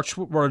Catholic Church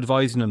were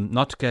advising them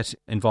not to get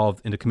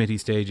involved in the committee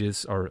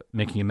stages or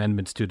making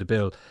amendments to the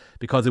bill,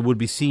 because it would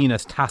be seen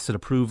as tacit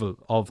approval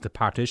of the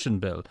partition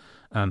bill.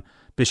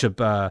 Bishop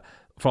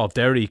of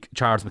Derry,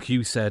 Charles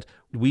McHugh, said,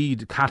 "We,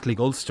 the Catholic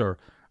Ulster,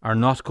 are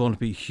not going to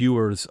be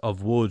hewers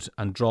of wood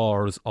and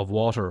drawers of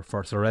water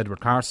for Sir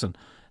Edward Carson."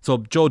 So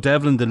Joe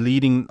Devlin, the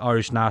leading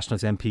Irish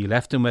nationalist MP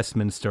left in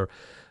Westminster,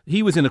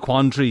 he was in a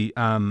quandary,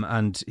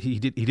 and he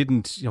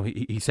didn't.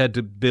 He said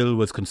the bill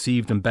was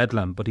conceived in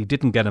Bedlam, but he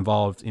didn't get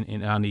involved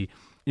in any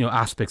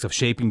aspects of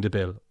shaping the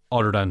bill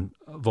other than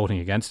voting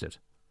against it.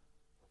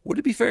 Would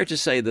it be fair to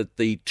say that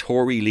the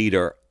Tory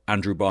leader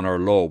Andrew Bonar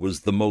Law was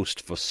the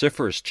most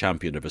vociferous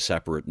champion of a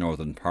separate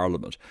Northern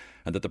Parliament,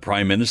 and that the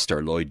Prime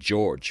Minister Lloyd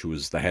George, who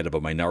was the head of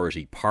a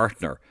minority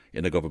partner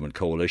in a government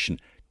coalition,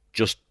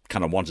 just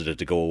kind of wanted it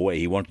to go away?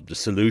 He wanted the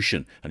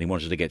solution, and he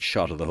wanted to get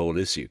shot of the whole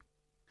issue.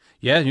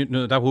 Yeah,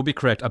 that would be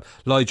correct.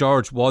 Lloyd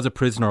George was a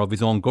prisoner of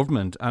his own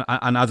government,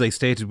 and as I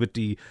stated, with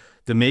the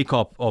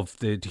makeup of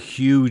the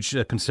huge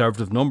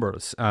Conservative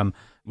numbers,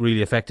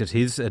 really affected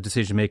his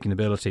decision-making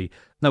ability.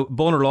 Now,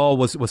 Bonar Law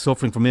was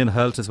suffering from ill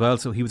health as well,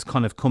 so he was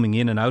kind of coming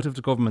in and out of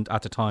the government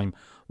at the time.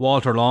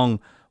 Walter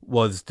Long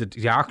was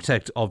the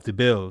architect of the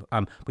bill,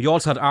 but you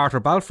also had Arthur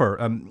Balfour.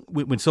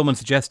 When someone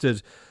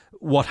suggested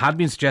what had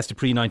been suggested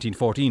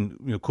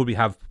pre-1914, could we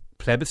have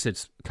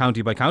plebiscites,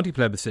 county-by-county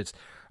plebiscites,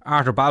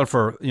 Arthur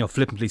Balfour,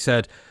 flippantly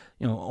said,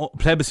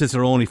 plebiscites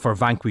are only for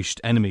vanquished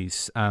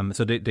enemies.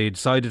 So they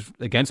decided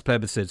against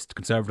plebiscites, the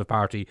Conservative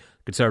Party,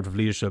 Conservative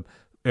leadership,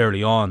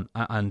 early on,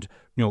 and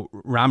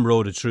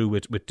ramroded it through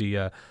with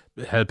the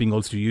helping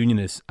Ulster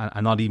Unionists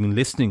and not even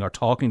listening or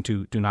talking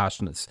to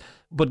nationalists.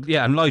 But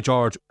yeah, and Lloyd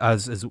George,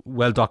 as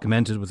well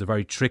documented, was a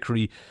very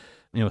trickery,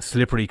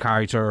 slippery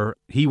character.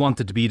 He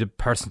wanted to be the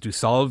person to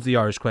solve the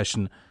Irish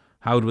question.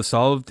 How it was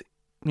solved,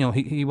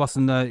 he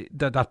wasn't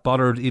that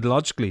bothered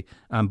ideologically.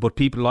 But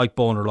people like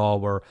Bonar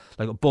Law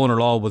Bonar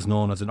Law was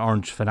known as an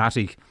Orange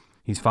fanatic.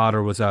 His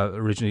father was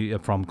originally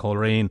from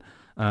Coleraine.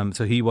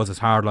 So he was as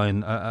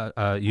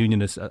hardline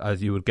unionist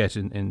as you would get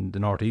in the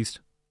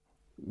Northeast.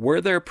 Were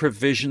there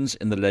provisions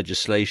in the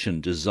legislation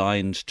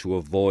designed to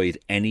avoid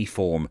any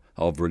form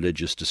of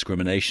religious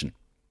discrimination?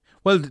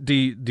 Well,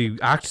 the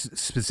Act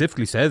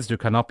specifically says there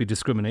cannot be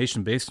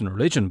discrimination based on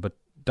religion, but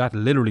that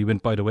literally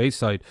went by the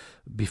wayside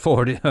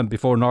before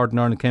Northern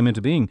Ireland came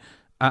into being,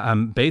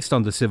 based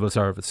on the civil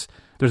service.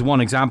 There's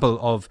one example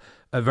of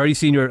a very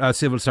senior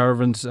civil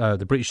servant,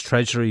 the British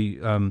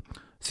Treasury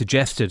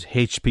suggested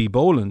H.P.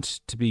 Boland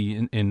to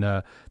be in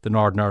the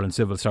Northern Ireland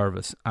Civil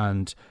Service,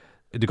 and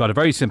they got a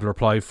very simple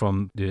reply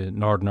from the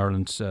Northern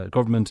Ireland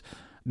government: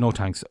 no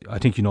thanks. I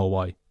think you know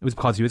why. It was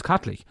because he was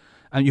Catholic.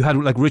 And you had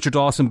like Richard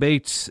Dawson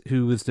Bates,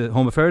 who was the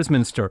Home Affairs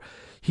Minister.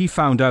 He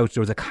found out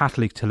there was a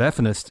Catholic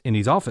telephonist in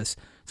his office,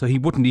 so he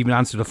wouldn't even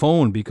answer the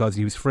phone because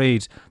he was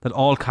afraid that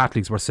all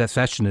Catholics were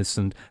secessionists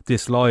and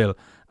disloyal,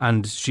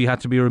 and she had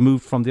to be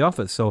removed from the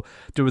office. So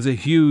there was a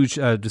huge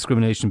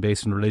discrimination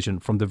based on religion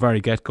from the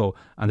very get-go,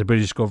 and the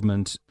British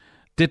government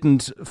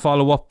didn't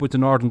follow up with the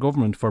Northern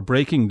government for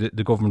breaking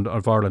the Government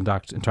of Ireland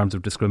Act in terms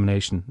of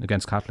discrimination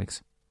against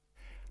Catholics.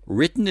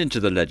 Written into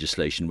the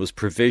legislation was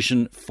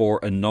provision for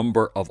a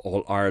number of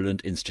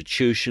All-Ireland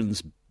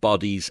institutions,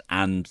 bodies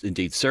and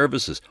indeed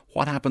services.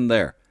 What happened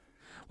there?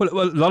 Well,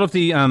 a lot of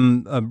the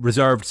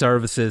reserved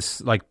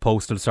services like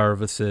postal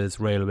services,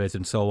 railways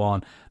and so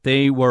on,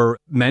 they were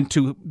meant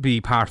to be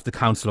part of the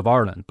Council of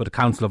Ireland, but the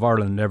Council of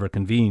Ireland never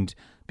convened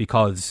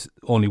because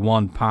only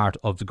one part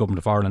of the Government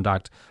of Ireland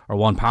Act, or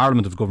one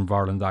Parliament of the Government of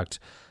Ireland Act,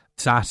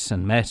 sat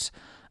and met.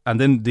 And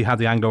then they had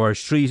the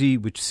Anglo-Irish Treaty,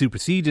 which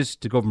superseded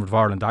the Government of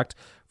Ireland Act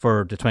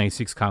for the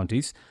 26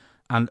 counties.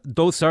 And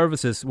those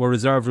services were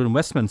reserved in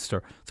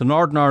Westminster. So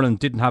Northern Ireland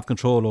didn't have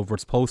control over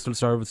its postal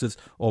services,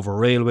 over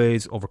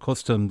railways, over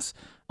customs,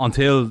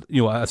 until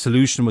a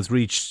solution was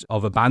reached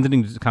of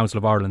abandoning the Council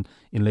of Ireland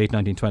in late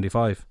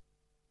 1925.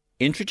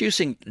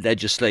 Introducing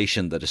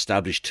legislation that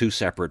established two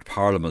separate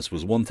parliaments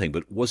was one thing,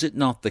 but was it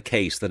not the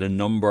case that a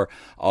number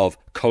of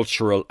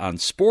cultural and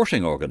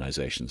sporting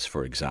organisations,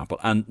 for example,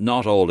 and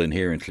not all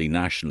inherently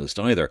nationalist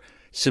either,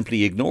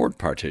 simply ignored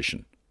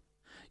partition?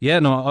 Yeah,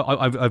 no,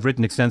 I've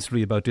written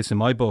extensively about this in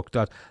my book,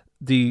 that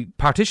the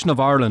partition of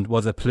Ireland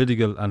was a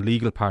political and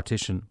legal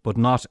partition, but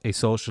not a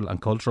social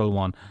and cultural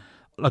one.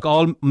 Like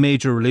all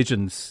major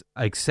religions,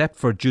 except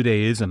for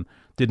Judaism,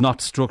 did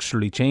not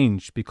structurally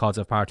change because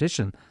of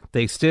partition.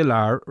 They still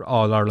are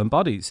all-Ireland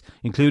bodies,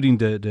 including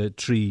the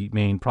three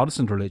main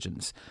Protestant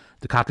religions.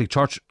 The Catholic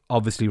Church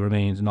obviously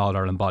remained an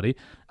all-Ireland body,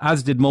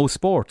 as did most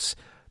sports.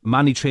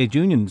 Many trade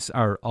unions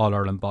are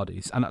all-Ireland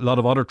bodies, and a lot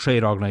of other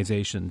trade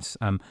organisations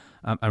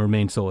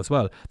remain so as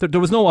well. There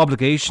was no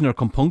obligation or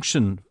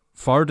compunction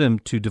for them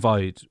to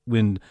divide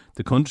when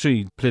the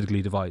country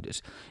politically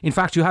divided. In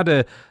fact, you had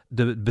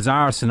the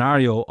bizarre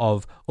scenario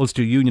of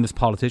Ulster Unionist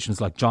politicians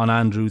like John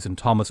Andrews and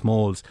Thomas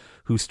Moles,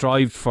 who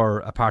strived for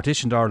a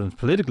partitioned Ireland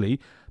politically,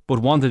 but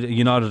wanted a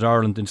united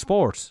Ireland in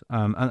sport.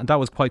 And that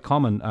was quite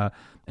common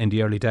in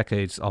the early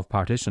decades of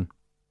partition.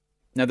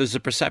 Now, there's a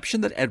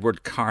perception that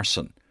Edward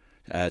Carson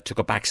took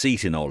a back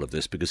seat in all of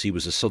this because he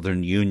was a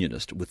Southern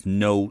Unionist with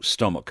no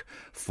stomach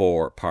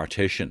for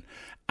partition,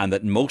 and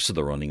that most of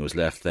the running was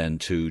left then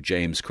to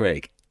James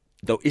Craig.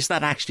 Though, is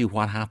that actually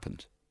what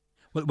happened?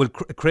 Well,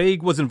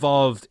 Craig was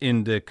involved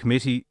in the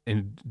committee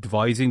in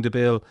devising the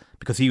bill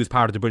because he was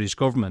part of the British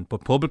government,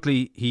 but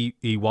publicly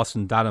he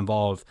wasn't that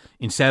involved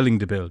in selling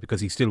the bill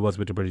because he still was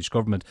with the British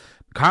government.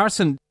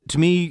 Carson's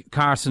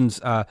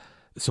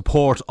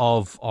support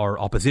of or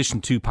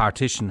opposition to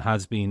partition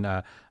has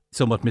been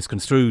somewhat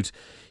misconstrued.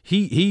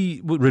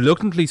 He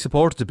reluctantly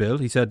supported the bill.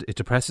 He said it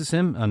depresses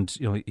him, and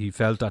he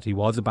felt that he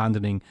was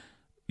abandoning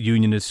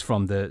unionists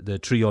from the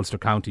three Ulster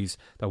counties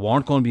that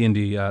weren't going to be in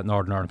the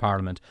Northern Ireland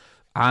Parliament,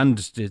 and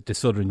the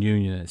Southern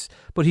Unionists.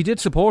 But he did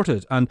support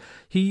it, and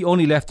he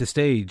only left the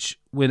stage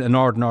when a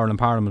Northern Ireland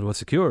Parliament was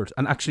secured.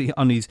 And actually,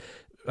 on his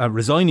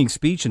resigning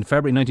speech in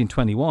February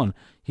 1921,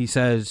 he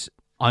said,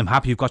 "I'm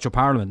happy you've got your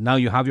Parliament. Now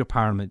you have your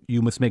Parliament.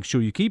 You must make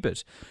sure you keep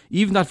it."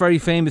 Even that very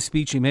famous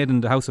speech he made in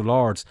the House of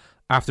Lords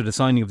after the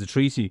signing of the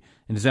treaty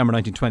in December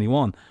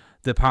 1921,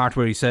 the part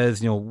where he says,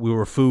 we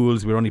were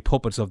fools, we were only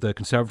puppets of the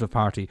Conservative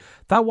Party,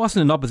 that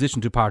wasn't in opposition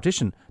to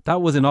partition.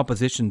 That was in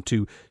opposition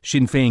to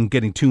Sinn Féin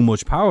getting too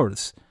much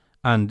powers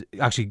and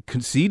actually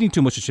conceding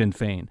too much to Sinn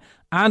Féin.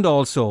 And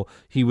also,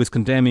 he was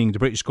condemning the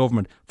British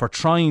government for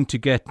trying to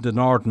get the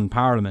Northern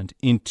Parliament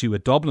into a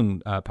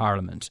Dublin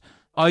Parliament.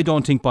 I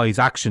don't think by his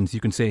actions you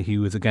can say he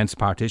was against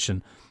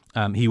partition.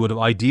 He would have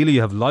ideally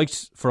have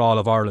liked for all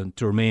of Ireland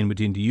to remain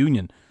within the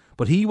Union,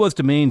 but he was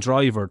the main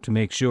driver to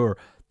make sure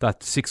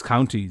that 6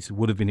 counties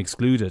would have been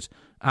excluded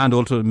and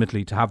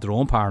ultimately to have their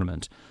own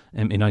parliament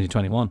in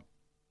 1921.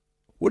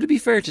 Would it be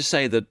fair to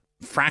say that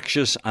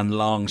fractious and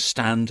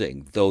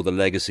long-standing, though the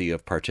legacy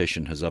of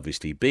partition has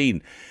obviously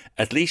been,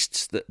 at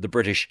least the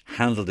British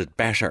handled it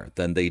better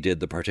than they did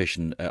the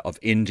partition of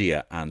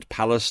India and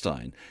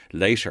Palestine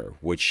later,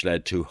 which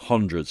led to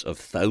hundreds of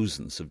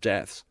thousands of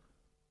deaths?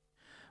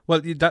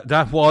 Well,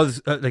 that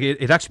was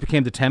it actually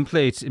became the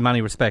template in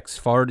many respects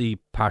for the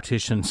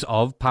partitions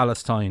of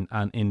Palestine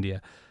and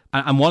India.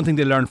 And one thing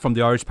they learned from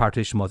the Irish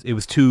partition was it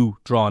was too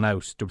drawn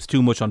out. There was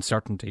too much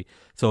uncertainty.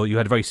 So you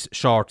had very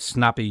short,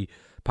 snappy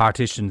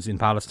partitions in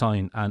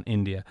Palestine and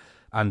India.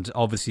 And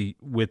obviously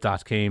with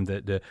that came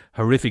the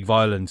horrific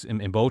violence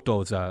in both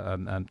those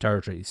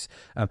territories.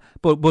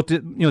 But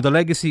the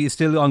legacy is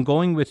still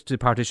ongoing with the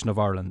partition of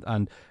Ireland.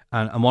 And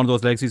one of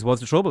those legacies was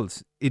the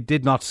Troubles. It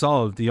did not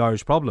solve the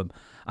Irish problem.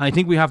 And I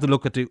think we have to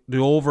look at the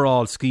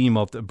overall scheme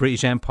of the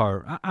British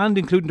Empire and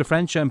including the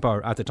French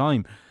Empire at the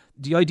time.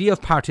 The idea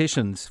of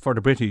partitions for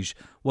the British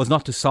was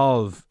not to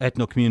solve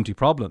ethno-community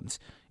problems.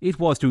 It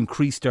was to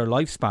increase their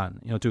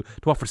lifespan, to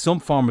offer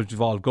some form of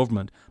devolved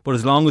government, but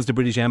as long as the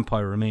British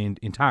Empire remained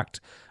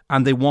intact.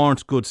 And they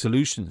weren't good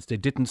solutions. They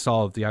didn't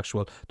solve the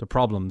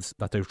problems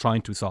that they were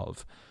trying to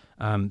solve.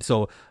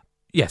 So,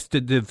 yes,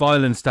 the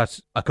violence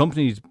that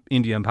accompanied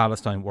India and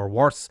Palestine were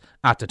worse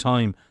at the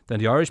time than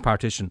the Irish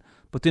partition.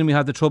 But then we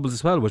had the Troubles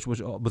as well, which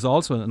was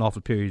also an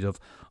awful period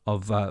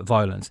of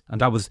violence.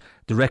 And that was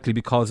directly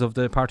because of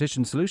the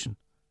partition solution.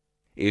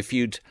 If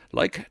you'd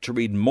like to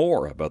read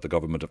more about the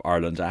Government of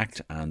Ireland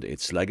Act and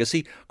its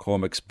legacy,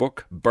 Cormac's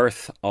book,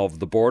 Birth of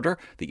the Border,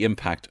 The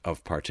Impact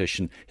of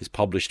Partition, is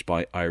published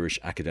by Irish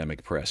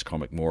Academic Press.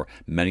 Cormac Moore,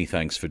 many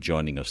thanks for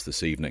joining us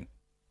this evening.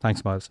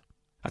 Thanks, Miles.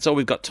 That's all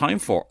we've got time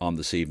for on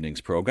this evening's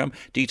programme.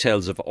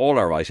 Details of all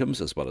our items,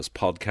 as well as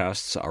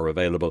podcasts, are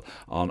available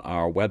on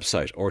our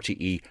website,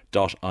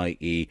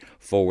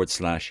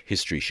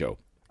 rte.ie/History Show.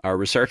 Our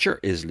researcher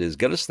is Liz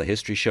Gillis. The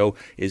History Show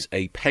is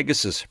a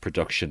Pegasus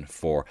production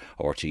for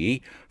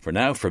RTE. For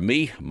now, from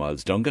me,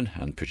 Miles Dungan,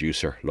 and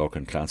producer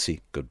Lorcan Clancy,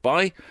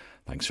 goodbye.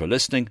 Thanks for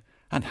listening,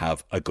 and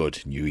have a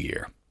good new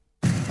year.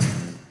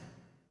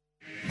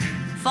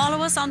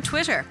 Follow us on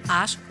Twitter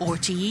at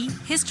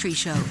RTE History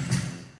Show.